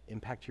marriage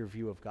impact your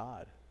view of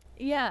God?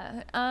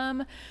 Yeah,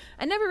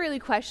 I never really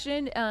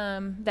questioned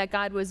that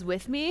God was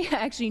with me. I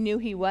actually knew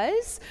he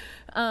was,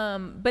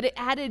 but it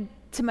added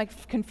to my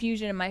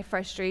confusion and my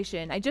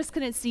frustration. I just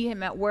couldn't see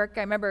him at work.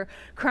 I remember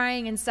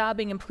crying and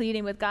sobbing and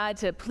pleading with God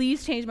to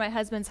please change my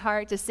husband's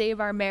heart, to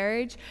save our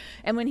marriage.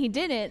 And when he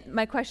didn't,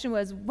 my question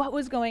was, what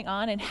was going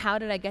on and how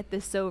did I get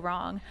this so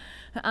wrong?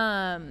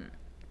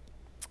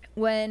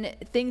 When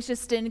things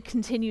just didn't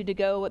continue to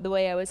go the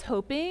way I was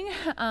hoping,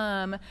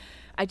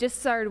 I just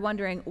started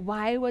wondering,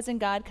 why wasn't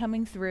God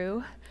coming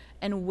through?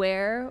 And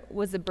where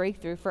was the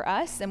breakthrough for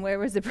us? And where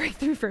was the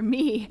breakthrough for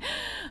me?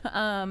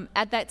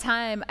 At that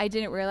time, I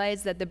didn't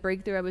realize that the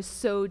breakthrough I was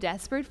so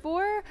desperate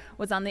for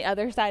was on the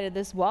other side of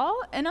this wall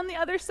and on the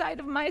other side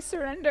of my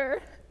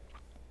surrender.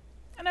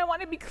 And I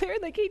want to be clear,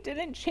 he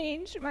didn't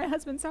change my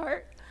husband's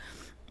heart.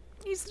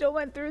 He still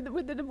went through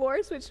with the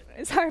divorce, which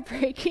is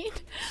heartbreaking.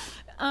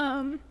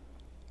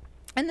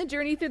 And the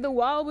journey through the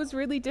wall was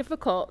really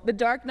difficult. The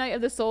dark night of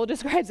the soul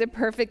describes it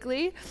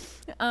perfectly.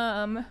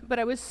 But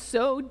I was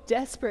so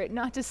desperate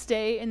not to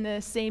stay in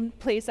the same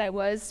place I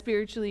was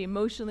spiritually,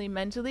 emotionally,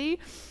 mentally.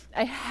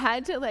 I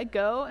had to let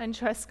go and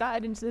trust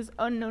God into this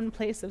unknown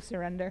place of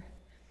surrender.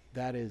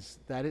 This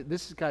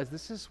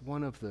is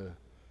one of the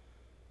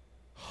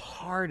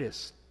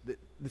hardest,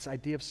 this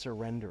idea of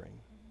surrendering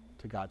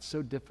to God.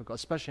 So difficult,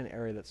 especially in an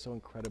area that's so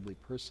incredibly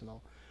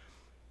personal.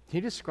 Can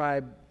you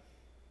describe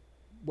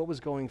what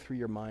was going through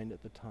your mind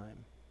at the time?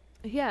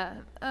 Yeah,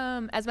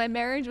 as my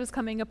marriage was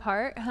coming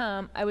apart,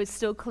 I was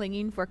still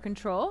clinging for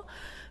control,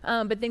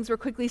 but things were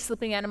quickly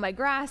slipping out of my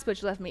grasp,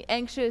 which left me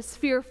anxious,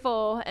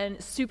 fearful, and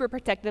super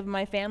protective of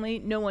my family.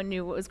 No one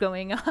knew what was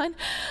going on,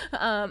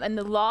 and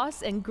the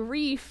loss and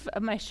grief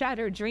of my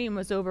shattered dream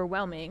was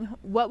overwhelming.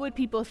 What would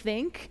people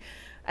think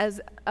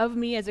of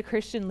me as a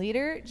Christian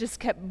leader just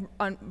kept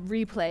on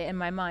replay in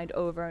my mind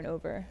over and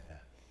over.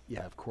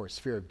 Yeah, of course,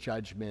 fear of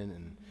judgment.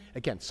 And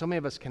again, so many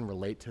of us can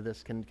relate to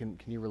this. Can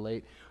you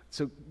relate?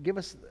 So give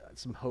us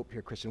some hope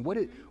here, Christian.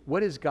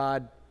 What is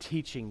God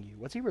teaching you?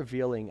 What's he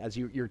revealing as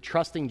you're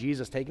trusting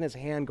Jesus, taking his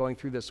hand, going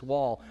through this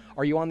wall?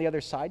 Are you on the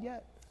other side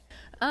yet?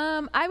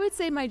 I would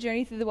say my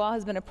journey through the wall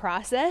has been a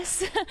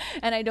process,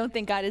 and I don't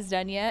think God is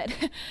done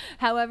yet.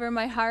 However,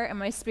 my heart and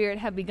my spirit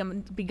have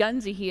begun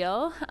to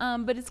heal,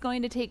 but it's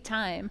going to take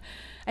time.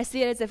 I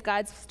see it as if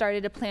God's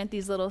started to plant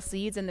these little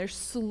seeds, and they're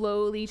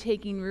slowly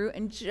taking root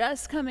and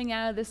just coming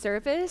out of the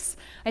surface.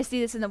 I see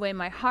this in the way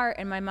my heart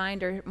and my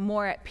mind are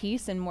more at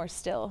peace and more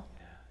still.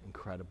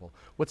 incredible.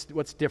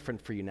 What's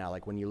different for you now?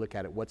 Like when you look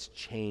at it, what's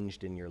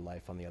changed in your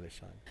life on the other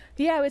side?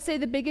 Yeah, I would say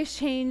the biggest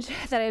change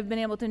that I've been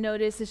able to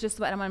notice is just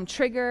when I'm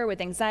triggered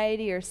with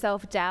anxiety or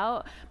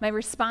self-doubt, my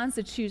response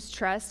to choose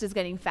trust is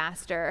getting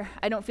faster.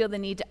 I don't feel the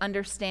need to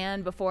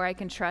understand before I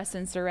can trust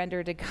and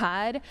surrender to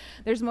God.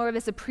 There's more of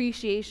this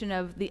appreciation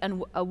of the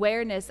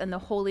awareness and the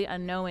holy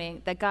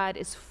unknowing that God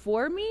is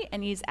for me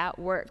and he's at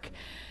work,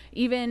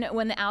 even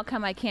when the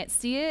outcome I can't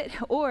see it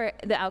or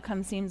the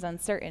outcome seems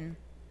uncertain.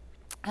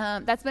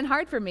 That's been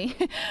hard for me,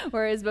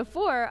 whereas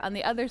before, on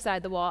the other side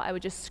of the wall, I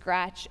would just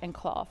scratch and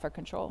claw for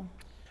control.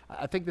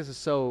 I think this is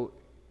so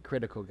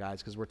critical, guys,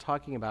 because we're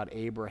talking about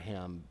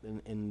Abraham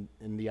and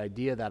the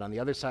idea that on the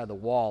other side of the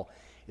wall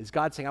is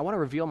God saying, I want to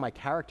reveal my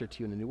character to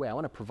you in a new way. I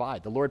want to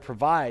provide. The Lord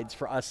provides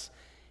for us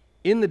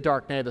in the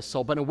dark night of the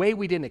soul, but in a way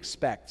we didn't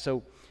expect.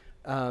 So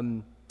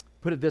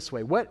put it this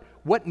way,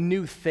 what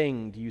new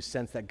thing do you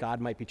sense that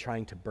God might be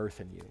trying to birth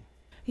in you?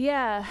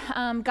 Yeah,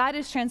 God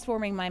is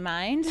transforming my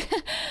mind.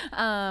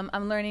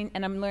 I'm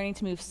learning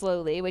to move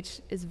slowly, which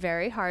is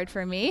very hard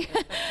for me.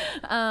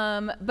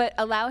 But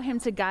allow him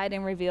to guide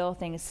and reveal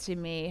things to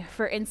me.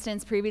 For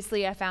instance,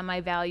 previously I found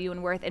my value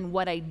and worth in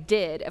what I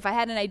did. If I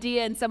had an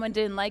idea and someone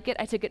didn't like it,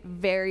 I took it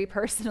very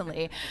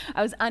personally.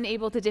 I was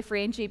unable to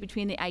differentiate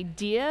between the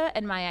idea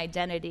and my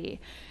identity.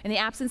 In the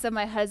absence of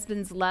my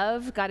husband's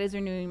love, God is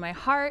renewing my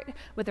heart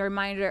with a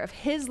reminder of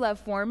his love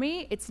for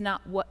me. It's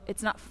not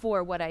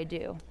for what I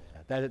do.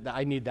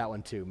 I need that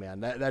one too,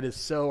 man. That is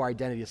so, our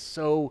identity is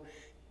so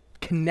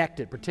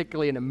connected,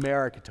 particularly in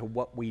America, to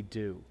what we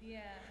do. Yeah.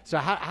 So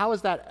how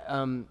is that,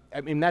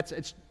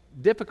 it's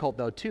difficult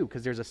though too,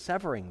 because there's a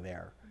severing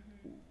there.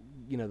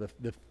 You know,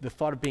 the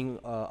thought of being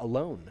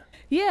alone.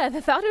 Yeah, the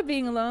thought of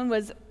being alone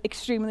was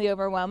extremely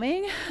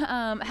overwhelming.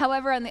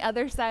 However, on the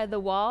other side of the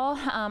wall,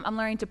 I'm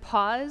learning to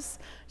pause,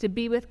 to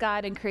be with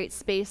God and create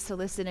space to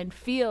listen and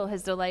feel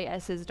his delight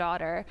as his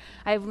daughter.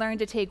 I've learned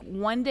to take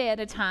one day at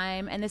a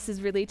time, and this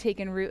has really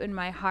taken root in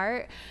my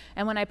heart.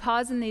 And when I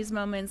pause in these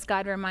moments,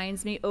 God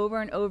reminds me over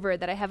and over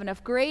that I have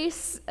enough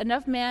grace,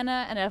 enough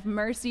manna, and enough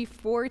mercy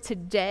for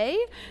today,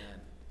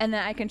 and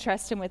that I can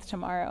trust him with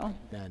tomorrow.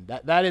 Man,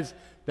 that is,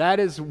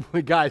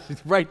 guys,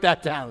 write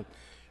that down.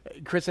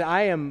 Kristen,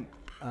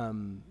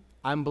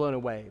 I'm blown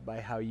away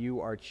by how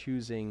you are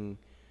choosing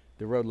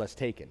the road less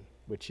taken,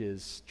 which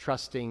is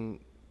trusting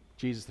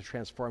Jesus to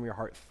transform your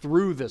heart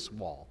through this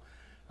wall.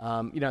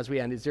 As we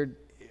end, is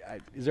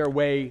there a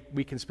way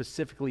we can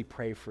specifically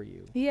pray for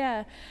you?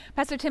 Yeah.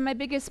 Pastor Tim, my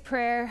biggest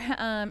prayer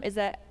is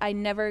that I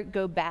never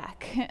go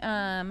back.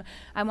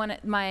 I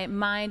want my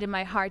mind and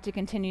my heart to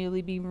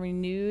continually be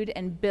renewed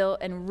and built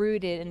and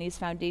rooted in these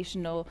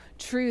foundational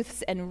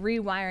truths and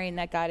rewiring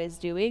that God is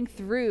doing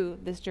through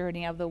this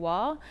journey of the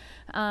wall.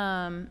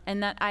 And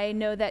that I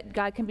know that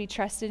God can be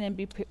trusted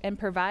and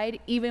provide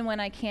even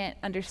when I can't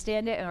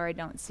understand it or I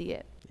don't see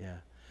it. Yeah.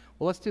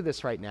 Well, let's do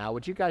this right now.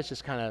 Would you guys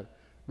just kind of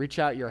reach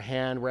out your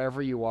hand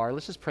wherever you are.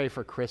 Let's just pray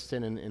for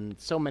Kristen and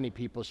so many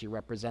people she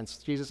represents.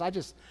 Jesus,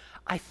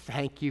 I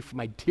thank you for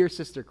my dear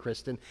sister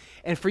Kristen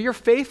and for your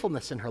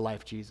faithfulness in her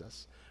life,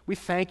 Jesus. We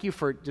thank you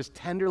for just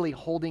tenderly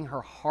holding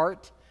her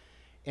heart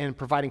and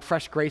providing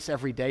fresh grace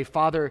every day.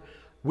 Father,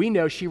 we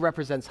know she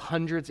represents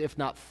hundreds, if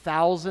not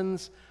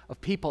thousands, of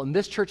people in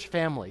this church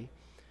family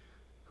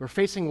who are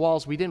facing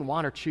walls we didn't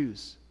want or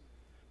choose.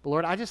 But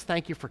Lord, I just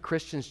thank you for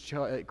Kristen's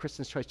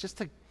choice just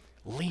to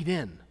lean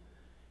in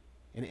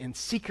and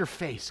seek your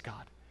face,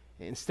 God,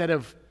 instead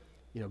of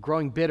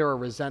growing bitter or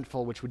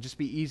resentful, which would just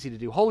be easy to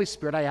do. Holy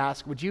Spirit, I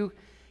ask, would you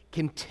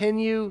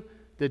continue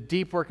the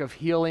deep work of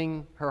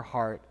healing her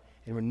heart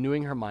and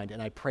renewing her mind?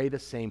 And I pray the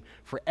same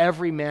for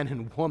every man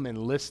and woman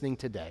listening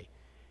today.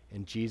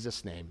 In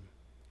Jesus' name,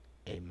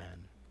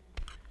 amen.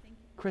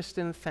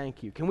 Kristen,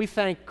 thank you. Can we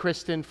thank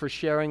Kristen for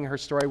sharing her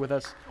story with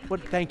us?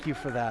 Thank you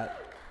for that.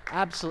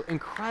 Absolutely,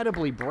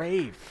 incredibly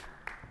brave.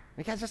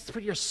 You guys, just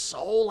put your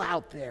soul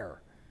out there.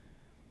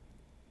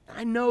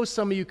 I know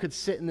some of you could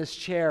sit in this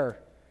chair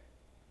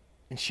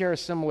and share a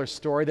similar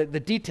story. The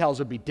details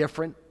would be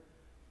different.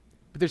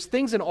 But there's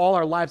things in all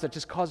our lives that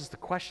just cause us to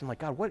question, like,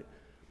 God,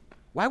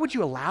 why would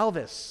you allow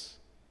this?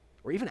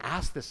 Or even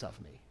ask this of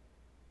me?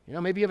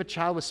 Maybe you have a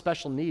child with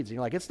special needs, and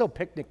you're like, it's no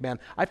picnic, man.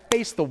 I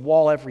face the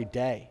wall every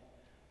day.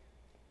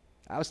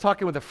 I was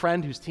talking with a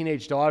friend whose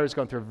teenage daughter is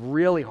going through a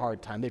really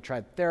hard time. They've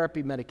tried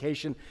therapy,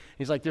 medication.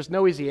 He's like, there's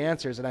no easy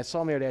answers. And I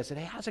saw him the other day. I said,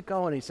 hey, how's it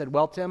going? And he said,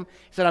 well, Tim,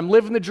 I'm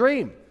living the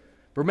dream.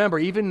 Remember,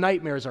 even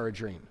nightmares are a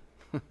dream.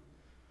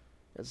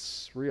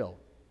 It's real.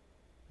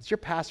 As your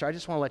pastor, I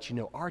just want to let you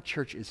know our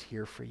church is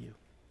here for you.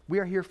 We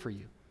are here for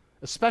you,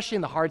 especially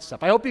in the hard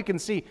stuff. I hope you can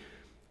see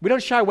we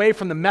don't shy away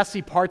from the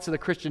messy parts of the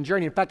Christian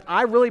journey. In fact,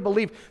 I really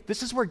believe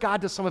this is where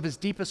God does some of his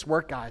deepest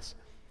work, guys.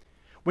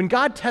 When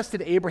God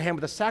tested Abraham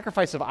with the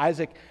sacrifice of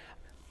Isaac,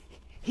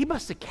 he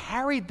must have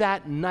carried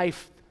that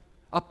knife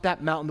up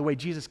that mountain the way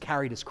Jesus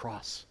carried his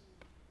cross,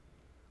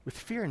 with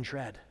fear and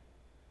dread.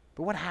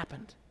 But what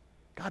happened?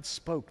 God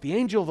spoke. The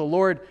angel of the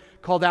Lord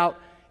called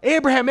out,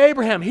 Abraham,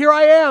 Abraham, here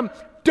I am.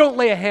 Don't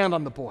lay a hand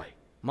on the boy.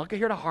 I'm not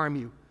here to harm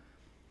you.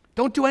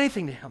 Don't do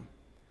anything to him.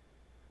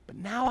 But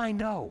now I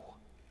know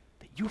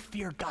that you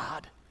fear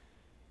God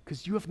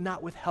because you have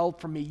not withheld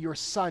from me your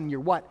son, your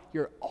what?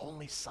 Your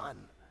only son.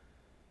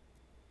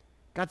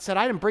 God said,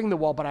 I didn't bring the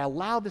wall, but I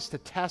allowed this to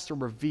test or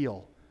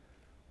reveal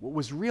what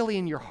was really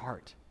in your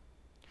heart.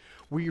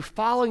 Were you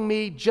following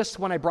me just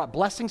when I brought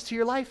blessings to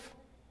your life?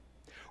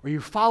 Or are you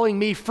following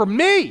me for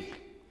me?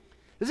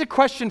 This is a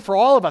question for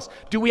all of us.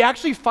 Do we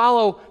actually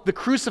follow the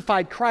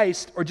crucified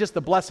Christ or just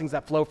the blessings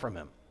that flow from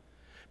him?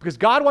 Because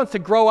God wants to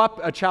grow up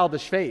a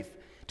childish faith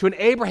to an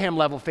Abraham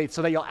level faith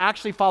so that you'll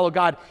actually follow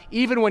God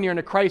even when you're in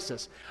a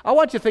crisis. I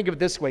want you to think of it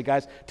this way,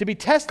 guys. To be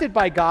tested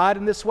by God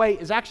in this way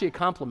is actually a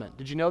compliment.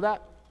 Did you know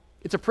that?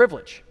 It's a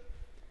privilege.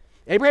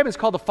 Abraham is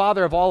called the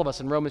father of all of us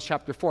in Romans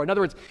chapter 4. In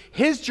other words,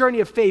 his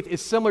journey of faith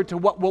is similar to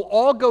what we'll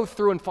all go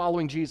through in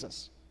following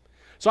Jesus.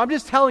 So I'm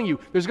just telling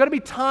you, there's going to be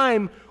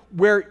time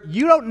where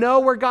you don't know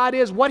where God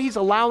is, what he's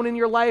allowing in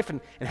your life,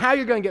 and how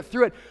you're going to get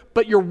through it.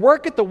 But your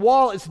work at the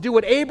wall is to do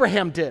what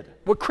Abraham did,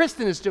 what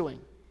Kristen is doing.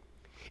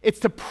 It's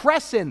to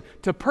press in,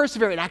 to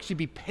persevere, and actually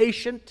be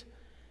patient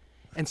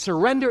and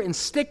surrender and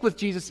stick with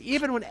Jesus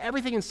even when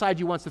everything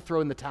inside you wants to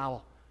throw in the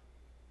towel.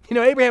 You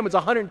know, Abraham was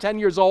 110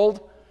 years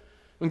old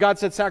when God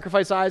said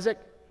sacrifice Isaac.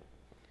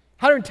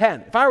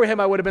 110. If I were him,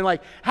 I would have been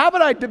like,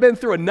 haven't I been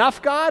through enough,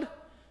 God?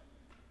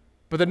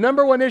 But the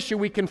number one issue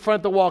we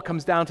confront the wall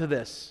comes down to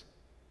this.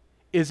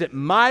 Is it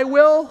my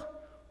will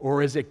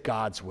or is it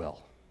God's will?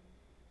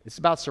 It's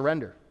about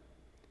surrender.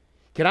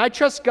 Can I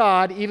trust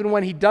God even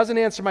when he doesn't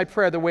answer my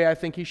prayer the way I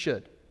think he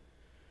should?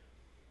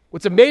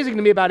 What's amazing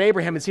to me about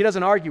Abraham is he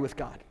doesn't argue with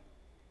God.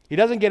 He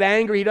doesn't get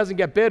angry. He doesn't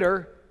get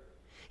bitter.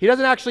 He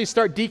doesn't actually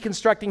start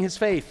deconstructing his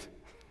faith,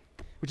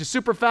 which is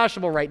super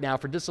fashionable right now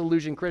for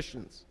disillusioned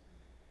Christians.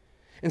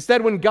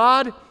 Instead, when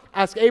God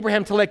asked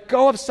Abraham to let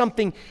go of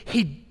something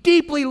he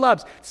deeply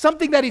loves,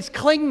 something that he's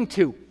clinging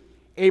to,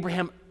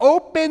 Abraham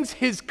opens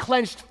his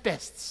clenched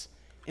fists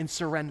and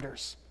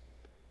surrenders.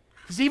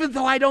 Because even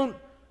though I don't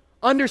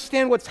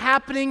understand what's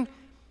happening,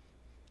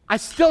 I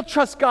still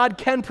trust God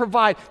can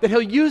provide, that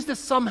he'll use this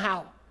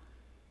somehow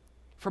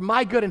for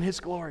my good and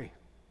his glory.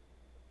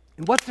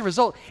 And what's the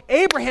result?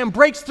 Abraham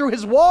breaks through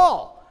his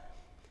wall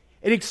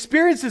and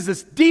experiences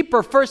this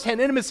deeper firsthand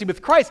intimacy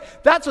with Christ.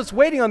 That's what's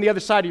waiting on the other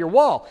side of your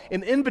wall,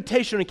 an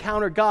invitation to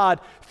encounter God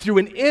through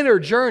an inner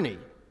journey.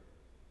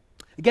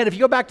 Again, if you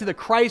go back to the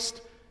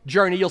Christ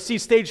journey, you'll see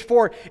stage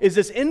 4 is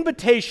this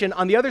invitation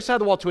on the other side of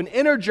the wall to an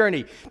inner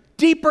journey,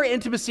 deeper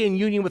intimacy and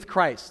union with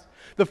Christ.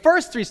 The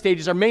first 3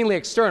 stages are mainly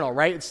external,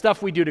 right? It's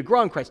stuff we do to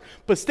grow in Christ.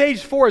 But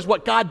stage 4 is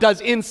what God does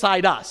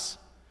inside us.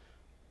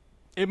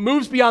 It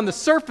moves beyond the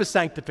surface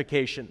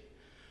sanctification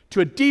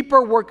to a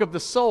deeper work of the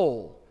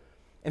soul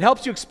and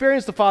helps you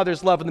experience the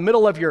Father's love in the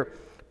middle of your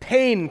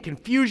pain,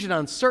 confusion,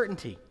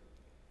 uncertainty.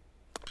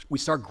 We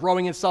start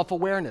growing in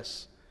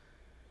self-awareness.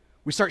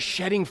 We start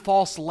shedding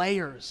false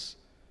layers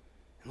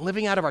and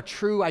living out of our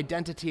true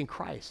identity in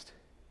Christ.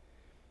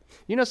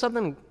 You know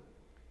something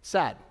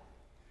sad?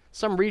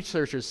 Some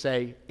researchers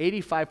say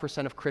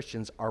 85% of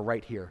Christians are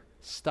right here,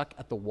 stuck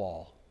at the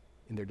wall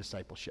in their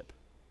discipleship.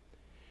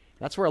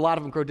 That's where a lot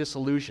of them grow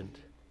disillusioned.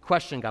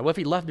 Question God, what if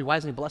he loved me? Why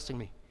isn't he blessing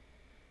me?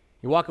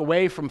 You walk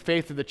away from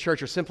faith of the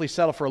church or simply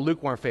settle for a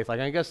lukewarm faith,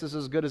 like, I guess this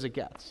is as good as it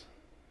gets.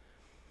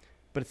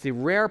 But it's the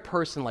rare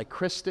person like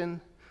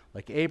Kristen,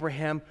 like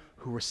Abraham,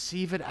 who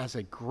receive it as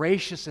a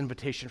gracious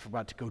invitation from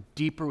God to go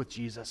deeper with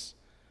Jesus,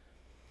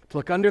 to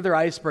look under their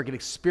iceberg and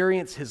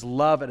experience his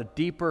love at a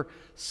deeper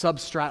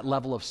substrat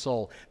level of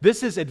soul.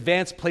 This is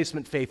advanced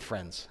placement faith,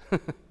 friends.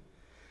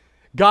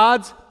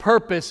 God's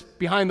purpose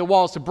behind the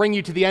wall is to bring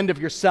you to the end of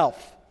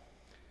yourself,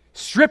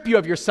 strip you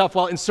of yourself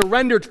and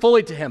surrender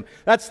fully to him.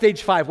 That's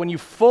stage 5, when you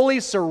fully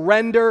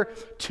surrender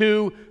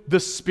to the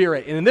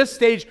Spirit. And in this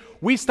stage,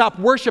 we stop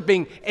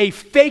worshiping a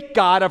fake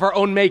God of our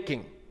own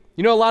making.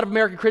 You know, a lot of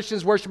American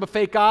Christians worship a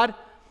fake God.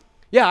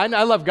 Yeah,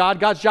 I love God.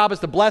 God's job is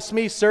to bless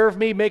me, serve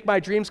me, make my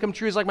dreams come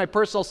true. He's like my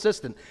personal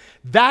assistant.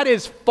 That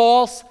is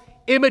false,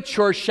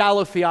 immature,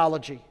 shallow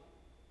theology.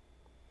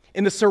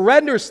 In the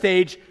surrender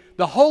stage,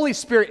 the Holy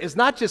Spirit is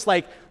not just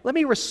like, let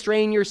me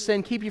restrain your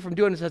sin, keep you from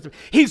doing this.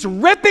 He's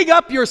ripping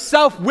up your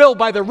self-will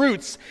by the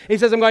roots. He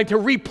says, I'm going to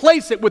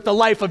replace it with the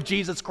life of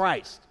Jesus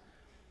Christ.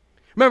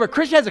 Remember, a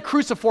Christian has a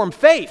cruciform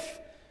faith.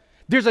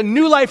 There's a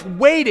new life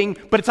waiting,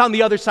 but it's on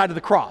the other side of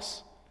the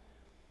cross.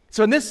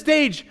 So in this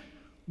stage,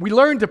 we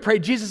learn to pray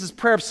Jesus'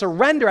 prayer of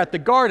surrender at the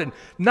garden.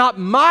 Not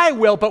my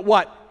will, but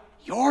what?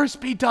 Yours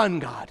be done,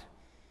 God.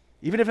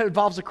 Even if it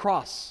involves a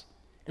cross.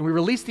 And we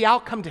release the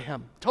outcome to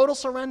him. Total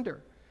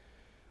surrender.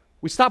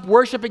 We stop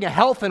worshiping a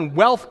health and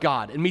wealth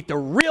God and meet the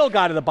real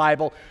God of the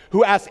Bible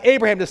who asked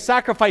Abraham to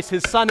sacrifice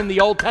his son in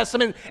the Old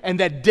Testament and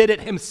that did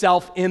it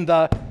himself in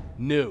the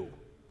New.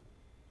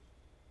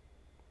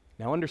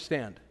 Now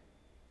understand,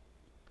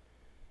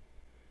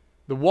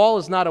 the wall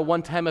is not a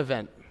one-time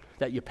event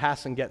that you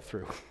pass and get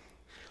through.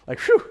 Like,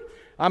 whew,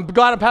 I'm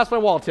glad I passed my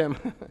wall, Tim.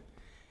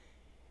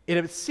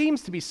 It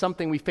seems to be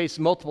something we face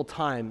multiple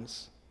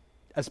times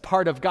as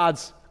part of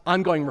God's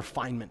ongoing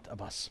refinement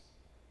of us.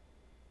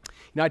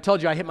 You know, I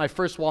told you I hit my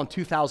first wall in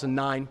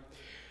 2009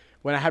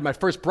 when I had my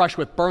first brush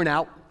with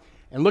burnout.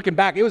 And looking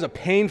back, it was a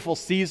painful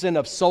season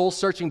of soul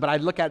searching, but I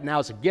look at it now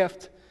as a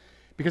gift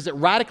because it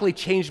radically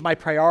changed my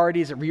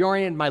priorities. It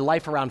reoriented my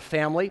life around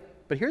family.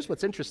 But here's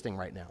what's interesting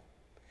right now.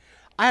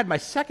 I had my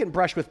second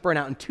brush with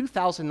burnout in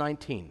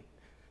 2019.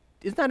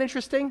 Isn't that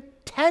interesting?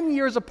 10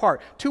 years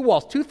apart, two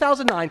walls,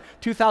 2009,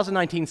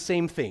 2019,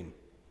 same theme.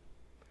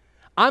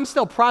 I'm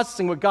still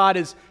processing what God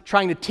is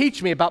trying to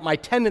teach me about my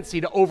tendency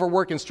to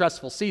overwork in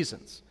stressful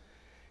seasons.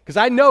 Because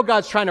I know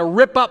God's trying to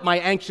rip up my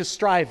anxious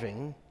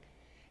striving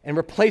and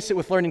replace it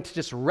with learning to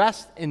just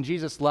rest in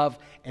Jesus' love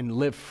and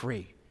live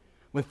free.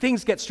 When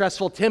things get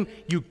stressful, Tim,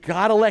 you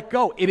gotta let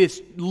go. It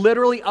is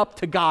literally up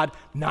to God,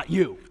 not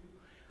you.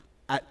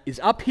 Is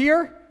up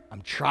here,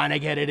 I'm trying to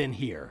get it in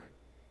here.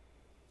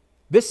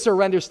 This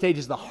surrender stage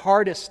is the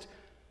hardest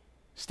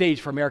stage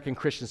for American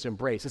Christians to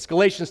embrace. It's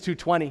Galatians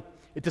 2:20.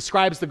 It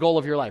describes the goal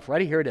of your life.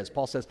 Ready? Here it is.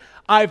 Paul says,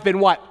 I've been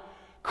what?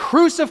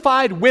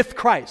 Crucified with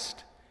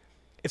Christ.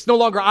 It's no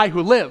longer I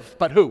who live,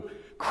 but who?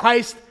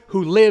 Christ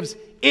who lives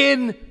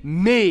in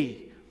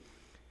me.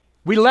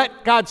 We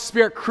let God's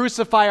Spirit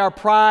crucify our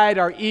pride,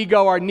 our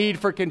ego, our need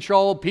for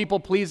control,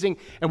 people-pleasing,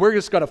 and we're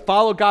just going to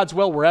follow God's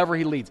will wherever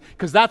He leads,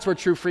 because that's where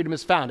true freedom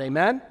is found.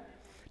 Amen?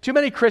 Too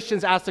many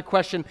Christians ask the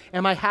question,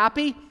 am I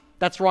happy?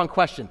 That's the wrong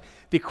question.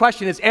 The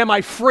question is, am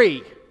I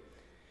free?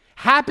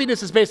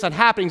 Happiness is based on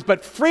happenings,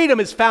 but freedom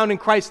is found in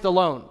Christ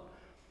alone.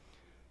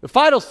 The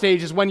final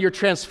stage is when you're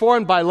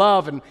transformed by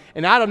love,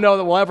 and I don't know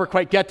that we'll ever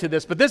quite get to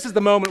this, but this is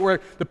the moment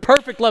where the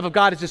perfect love of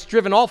God has just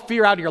driven all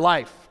fear out of your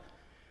life.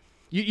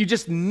 You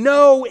just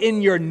know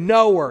in your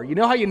knower. You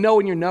know how you know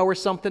in your knower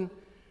something?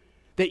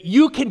 That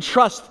you can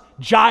trust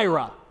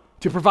Jireh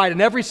to provide in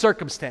every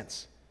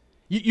circumstance.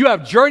 You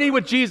have journeyed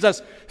with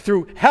Jesus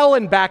through hell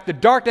and back, the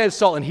dark night of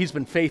soul, and He's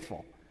been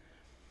faithful.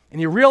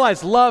 And you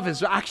realize love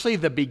is actually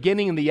the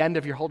beginning and the end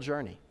of your whole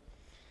journey.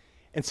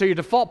 And so your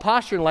default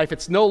posture in life,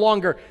 it's no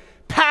longer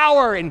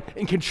power and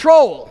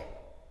control.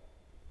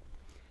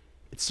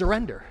 It's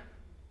surrender.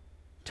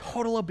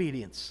 Total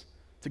obedience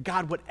to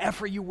God,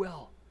 whatever you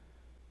will.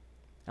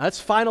 Now,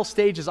 this final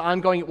stage is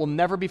ongoing. It will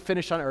never be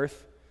finished on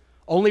earth.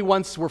 Only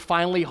once we're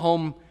finally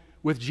home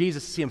with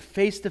Jesus, to see Him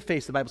face to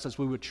face, the Bible says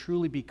we would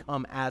truly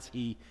become as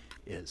He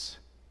is.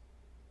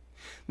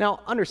 Now,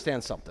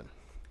 understand something.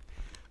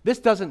 This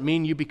doesn't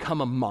mean you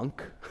become a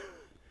monk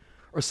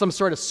or some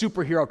sort of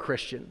superhero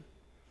Christian.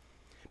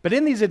 But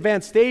in these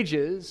advanced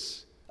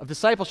stages of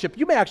discipleship,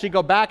 you may actually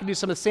go back and do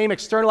some of the same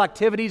external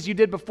activities you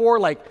did before,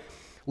 like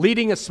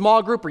leading a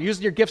small group or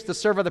using your gifts to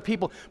serve other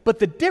people. But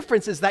the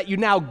difference is that you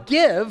now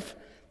give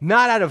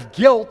not out of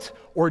guilt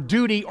or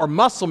duty or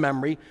muscle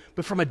memory,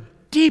 but from a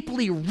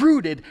deeply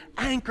rooted,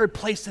 anchored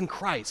place in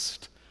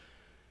Christ.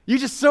 You're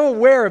just so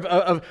aware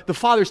of the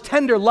Father's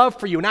tender love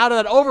for you, and out of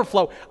that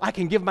overflow, I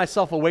can give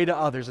myself away to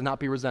others and not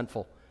be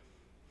resentful.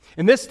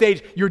 In this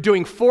stage, your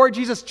doing for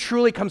Jesus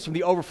truly comes from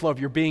the overflow of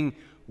your being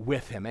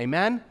with Him.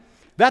 Amen?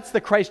 That's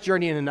the Christ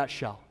journey in a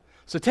nutshell.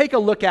 So take a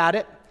look at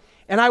it,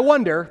 and I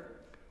wonder,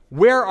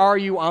 where are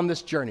you on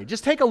this journey?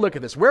 Just take a look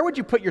at this. Where would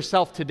you put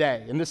yourself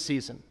today in this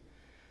season?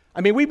 I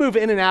mean, we move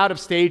in and out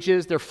of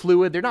stages. They're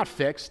fluid. They're not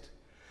fixed.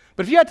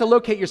 But if you had to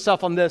locate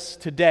yourself on this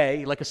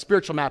today, like a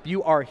spiritual map,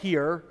 you are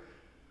here.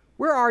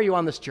 Where are you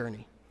on this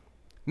journey?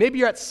 Maybe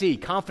you're at C,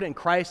 confident in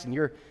Christ, and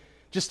you're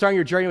just starting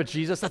your journey with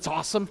Jesus. That's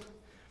awesome.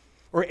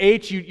 Or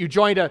H, you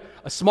joined a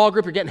small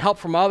group, you're getting help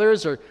from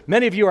others. Or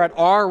many of you are at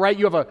R, right?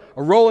 You have a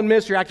role in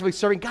ministry, you're actively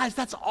serving. Guys,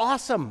 that's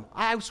awesome.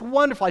 It's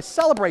wonderful. I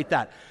celebrate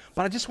that.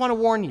 But I just want to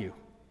warn you,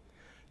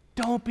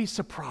 don't be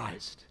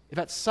surprised if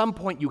at some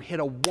point you hit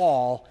a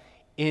wall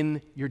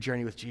in your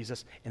journey with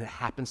Jesus, and it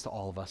happens to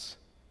all of us.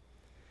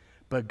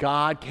 But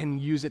God can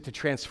use it to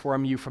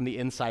transform you from the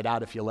inside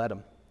out if you let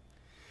Him.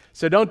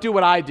 So don't do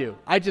what I do.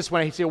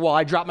 When I say, well,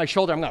 I drop my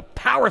shoulder, I'm going to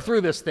power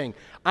through this thing.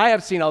 I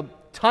have seen a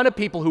ton of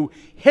people who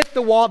hit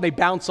the wall and they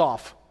bounce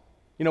off.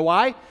 You know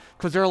why?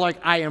 Because they're like,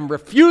 I am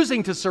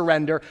refusing to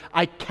surrender.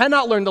 I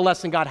cannot learn the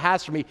lesson God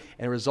has for me,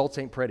 and the results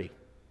ain't pretty.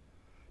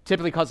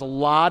 Typically cause a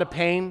lot of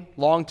pain,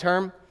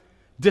 long-term,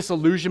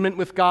 disillusionment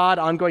with God,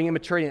 ongoing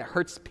immaturity, and it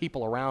hurts the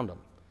people around them.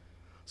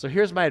 So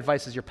here's my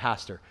advice as your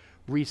pastor.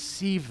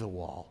 Receive the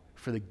wall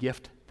for the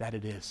gift that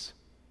it is.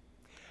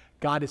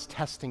 God is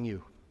testing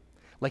you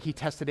like He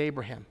tested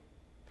Abraham.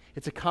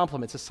 It's a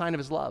compliment. It's a sign of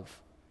His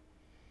love.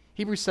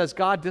 Hebrews says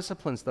God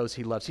disciplines those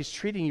He loves. He's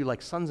treating you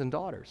like sons and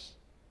daughters.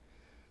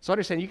 So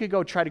understand, you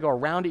could try to go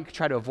around it, you could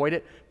try to avoid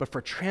it, but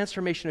for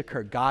transformation to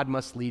occur, God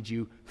must lead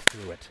you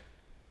through it.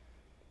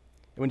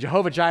 And when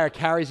Jehovah Jireh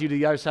carries you to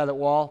the other side of that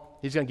wall,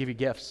 He's going to give you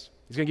gifts.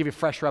 He's going to give you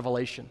fresh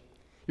revelation.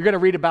 You're going to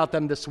read about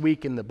them this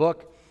week in the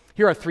book.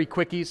 Here are 3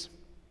 quickies.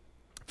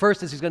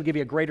 First is He's going to give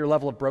you a greater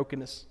level of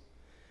brokenness.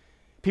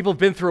 People who've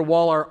been through a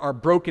wall are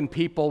broken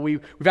people.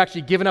 We've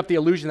actually given up the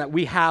illusion that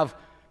we have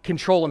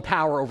control and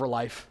power over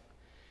life.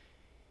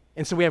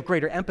 And so we have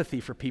greater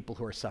empathy for people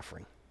who are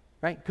suffering,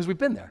 right? Because we've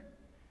been there.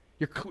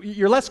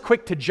 You're less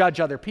quick to judge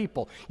other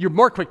people. You're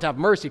more quick to have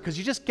mercy because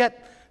you just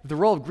get the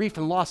role of grief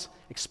and loss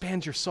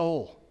expands your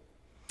soul.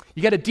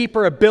 You get a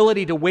deeper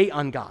ability to wait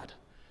on God.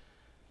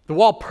 The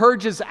wall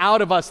purges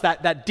out of us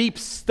that deep,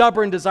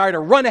 stubborn desire to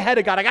run ahead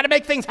of God. I got to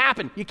make things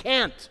happen. You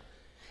can't.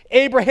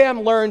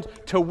 Abraham learned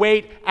to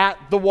wait at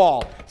the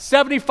wall.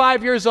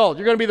 75 years old,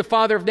 you're going to be the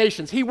father of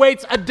nations. He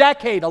waits a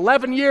decade,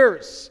 11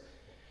 years.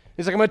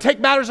 He's like, I'm going to take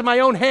matters in my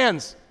own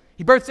hands.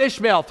 He births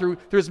Ishmael through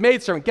his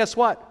maidservant. Guess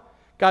what?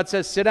 God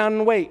says, sit down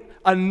and wait.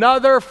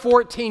 Another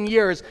 14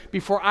 years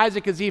before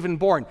Isaac is even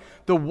born.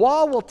 The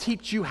wall will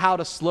teach you how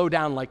to slow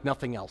down like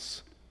nothing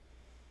else.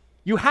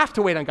 You have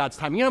to wait on God's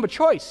time. You don't have a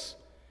choice.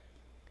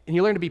 And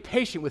you learn to be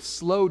patient with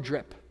slow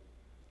drip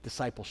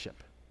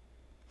discipleship.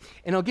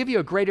 And it'll give you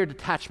a greater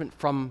detachment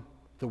from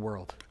the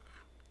world.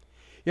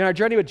 In our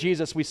journey with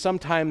Jesus, we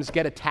sometimes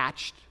get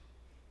attached,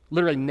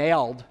 literally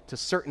nailed to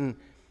certain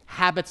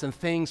habits and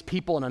things,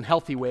 people in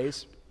unhealthy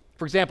ways.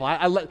 For example,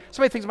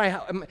 so many things in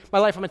my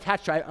life I'm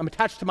attached to. I'm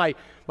attached to my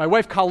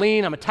wife,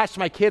 Colleen. I'm attached to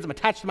my kids. I'm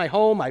attached to my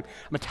home. I'm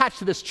attached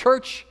to this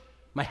church,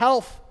 my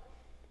health.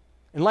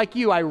 And like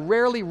you, I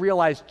rarely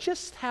realize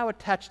just how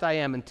attached I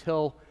am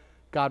until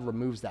God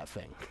removes that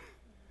thing.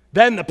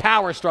 Then the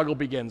power struggle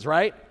begins,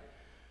 right?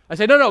 I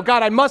say, no,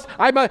 God, I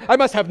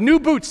must have new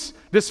boots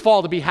this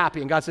fall to be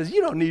happy. And God says,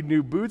 you don't need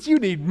new boots. You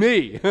need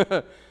me.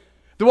 The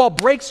wall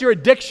breaks your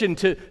addiction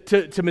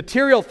to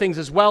material things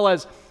as well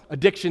as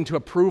addiction to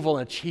approval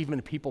and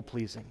achievement and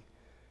people-pleasing.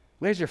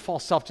 Let your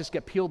false self just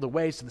get peeled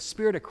away so the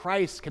Spirit of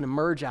Christ can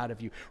emerge out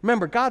of you.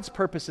 Remember, God's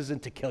purpose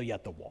isn't to kill you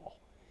at the wall.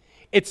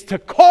 It's to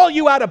call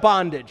you out of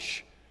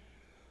bondage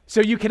so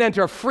you can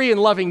enter a free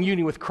and loving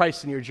union with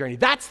Christ in your journey.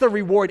 That's the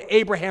reward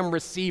Abraham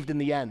received in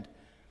the end.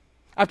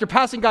 After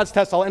passing God's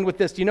test, I'll end with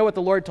this. Do you know what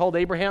the Lord told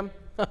Abraham?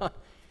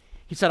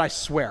 He said, I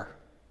swear,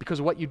 because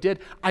of what you did,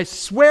 I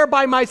swear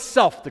by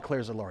myself,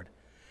 declares the Lord,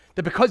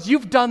 that because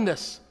you've done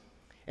this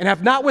and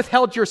have not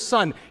withheld your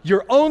son,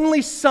 your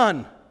only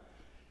son,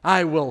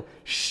 I will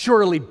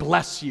surely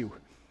bless you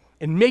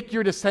and make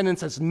your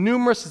descendants as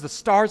numerous as the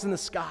stars in the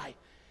sky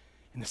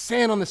and the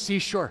sand on the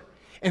seashore.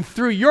 And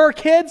through your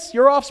kids,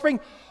 your offspring,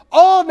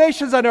 all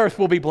nations on earth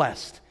will be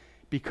blessed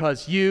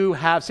because you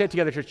have, say it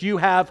together, church, you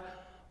have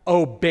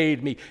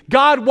obeyed me.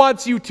 God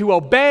wants you to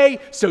obey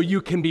so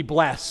you can be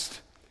blessed.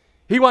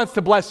 He wants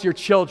to bless your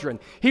children.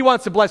 He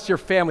wants to bless your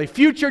family,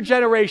 future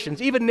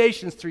generations, even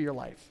nations through your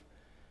life.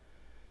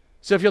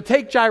 So if you'll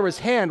take Jireh's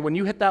hand when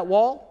you hit that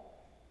wall,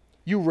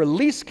 you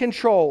release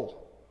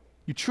control,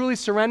 you truly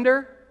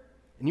surrender,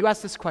 and you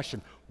ask this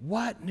question,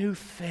 what new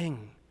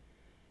thing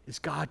is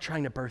God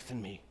trying to birth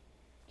in me?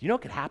 Do you know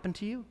what could happen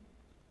to you?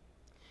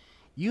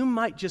 You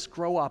might just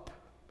grow up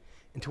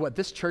into what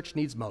this church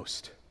needs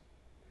most.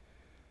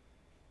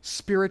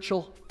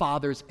 Spiritual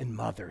fathers and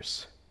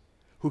mothers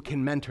who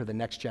can mentor the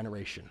next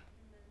generation.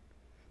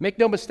 Make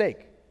no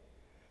mistake,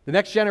 the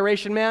next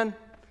generation, man,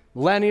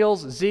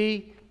 millennials,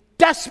 Z,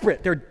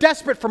 desperate. They're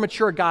desperate for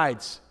mature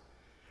guides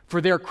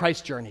for their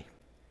Christ journey.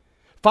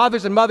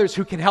 Fathers and mothers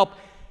who can help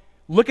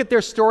look at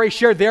their story,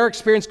 share their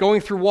experience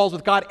going through walls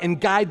with God, and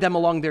guide them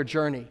along their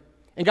journey.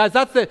 And guys,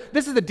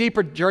 this is the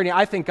deeper journey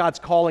I think God's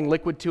calling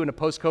Liquid to in a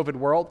post-COVID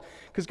world.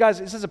 Because guys,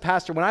 this is a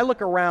pastor, when I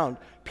look around,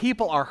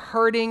 people are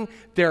hurting,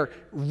 they're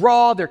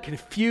raw, they're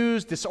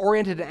confused,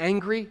 disoriented, and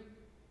angry.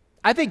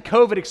 I think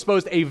COVID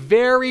exposed a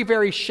very,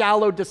 very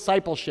shallow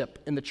discipleship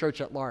in the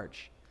church at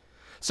large.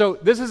 So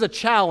this is a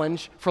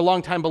challenge for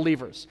longtime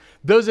believers.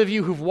 Those of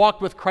you who've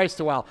walked with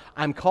Christ a while,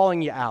 I'm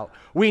calling you out.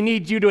 We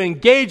need you to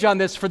engage on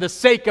this for the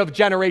sake of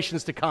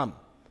generations to come.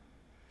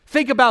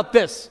 Think about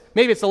this.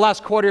 Maybe it's the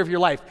last quarter of your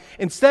life.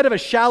 Instead of a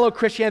shallow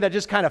Christianity that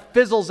just kind of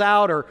fizzles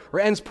out or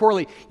ends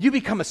poorly, you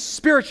become a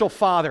spiritual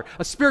father,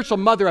 a spiritual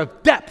mother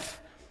of depth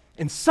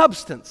and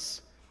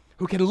substance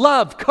who can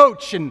love,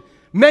 coach, and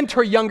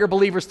mentor younger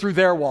believers through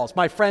their walls.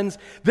 My friends,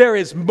 there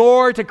is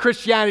more to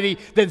Christianity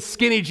than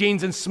skinny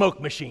jeans and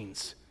smoke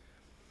machines.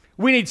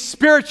 We need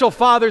spiritual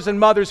fathers and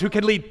mothers who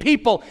can lead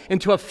people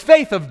into a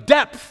faith of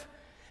depth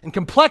and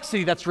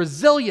complexity that's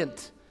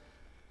resilient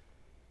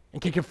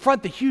and can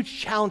confront the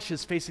huge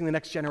challenges facing the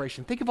next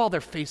generation. Think of all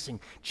they're facing: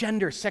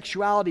 gender,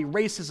 sexuality,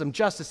 racism,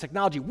 justice,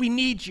 technology. We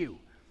need you.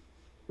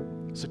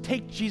 So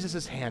take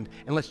Jesus' hand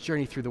and let's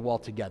journey through the wall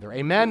together.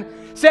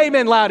 Amen? Say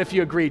amen loud if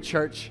you agree,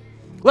 church.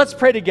 Let's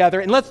pray together,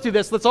 and let's do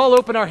this. Let's all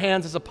open our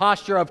hands as a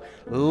posture of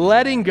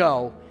letting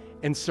go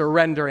and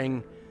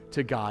surrendering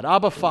to God.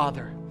 Abba,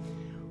 Father,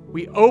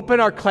 we open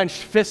our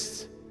clenched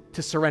fists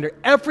to surrender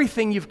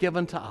everything you've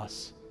given to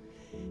us.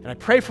 And I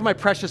pray for my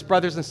precious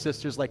brothers and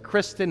sisters like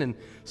Kristen and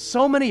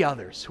so many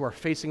others who are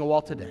facing a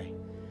wall today.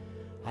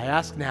 I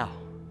ask now,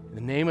 in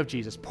the name of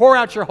Jesus, pour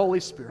out your Holy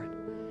Spirit.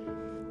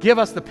 Give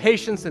us the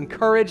patience and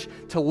courage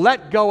to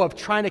let go of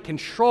trying to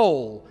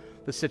control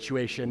the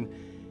situation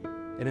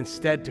and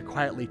instead to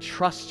quietly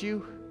trust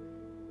you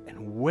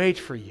and wait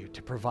for you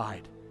to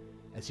provide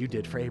as you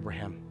did for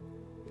Abraham.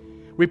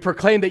 We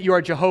proclaim that you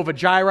are Jehovah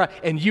Jireh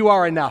and you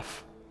are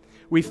enough.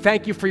 We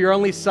thank you for your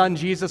only Son,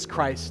 Jesus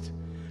Christ,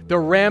 the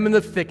Ram in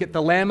the thicket,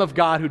 the Lamb of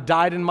God who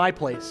died in my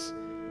place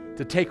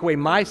to take away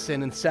my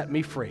sin and set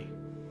me free.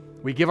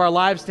 We give our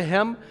lives to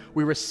him.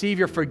 We receive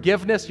your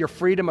forgiveness, your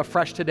freedom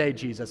afresh today,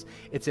 Jesus.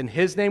 It's in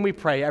his name we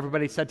pray.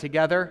 Everybody said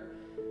together,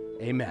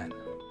 amen.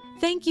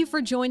 Thank you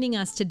for joining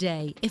us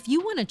today. If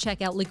you want to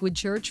check out Liquid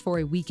Church for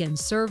a weekend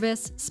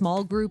service,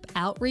 small group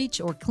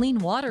outreach, or clean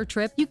water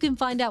trip, you can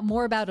find out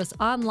more about us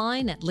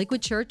online at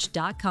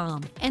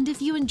liquidchurch.com. And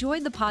if you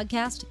enjoyed the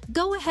podcast,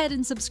 go ahead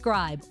and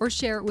subscribe or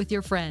share it with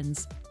your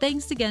friends.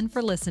 Thanks again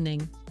for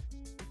listening.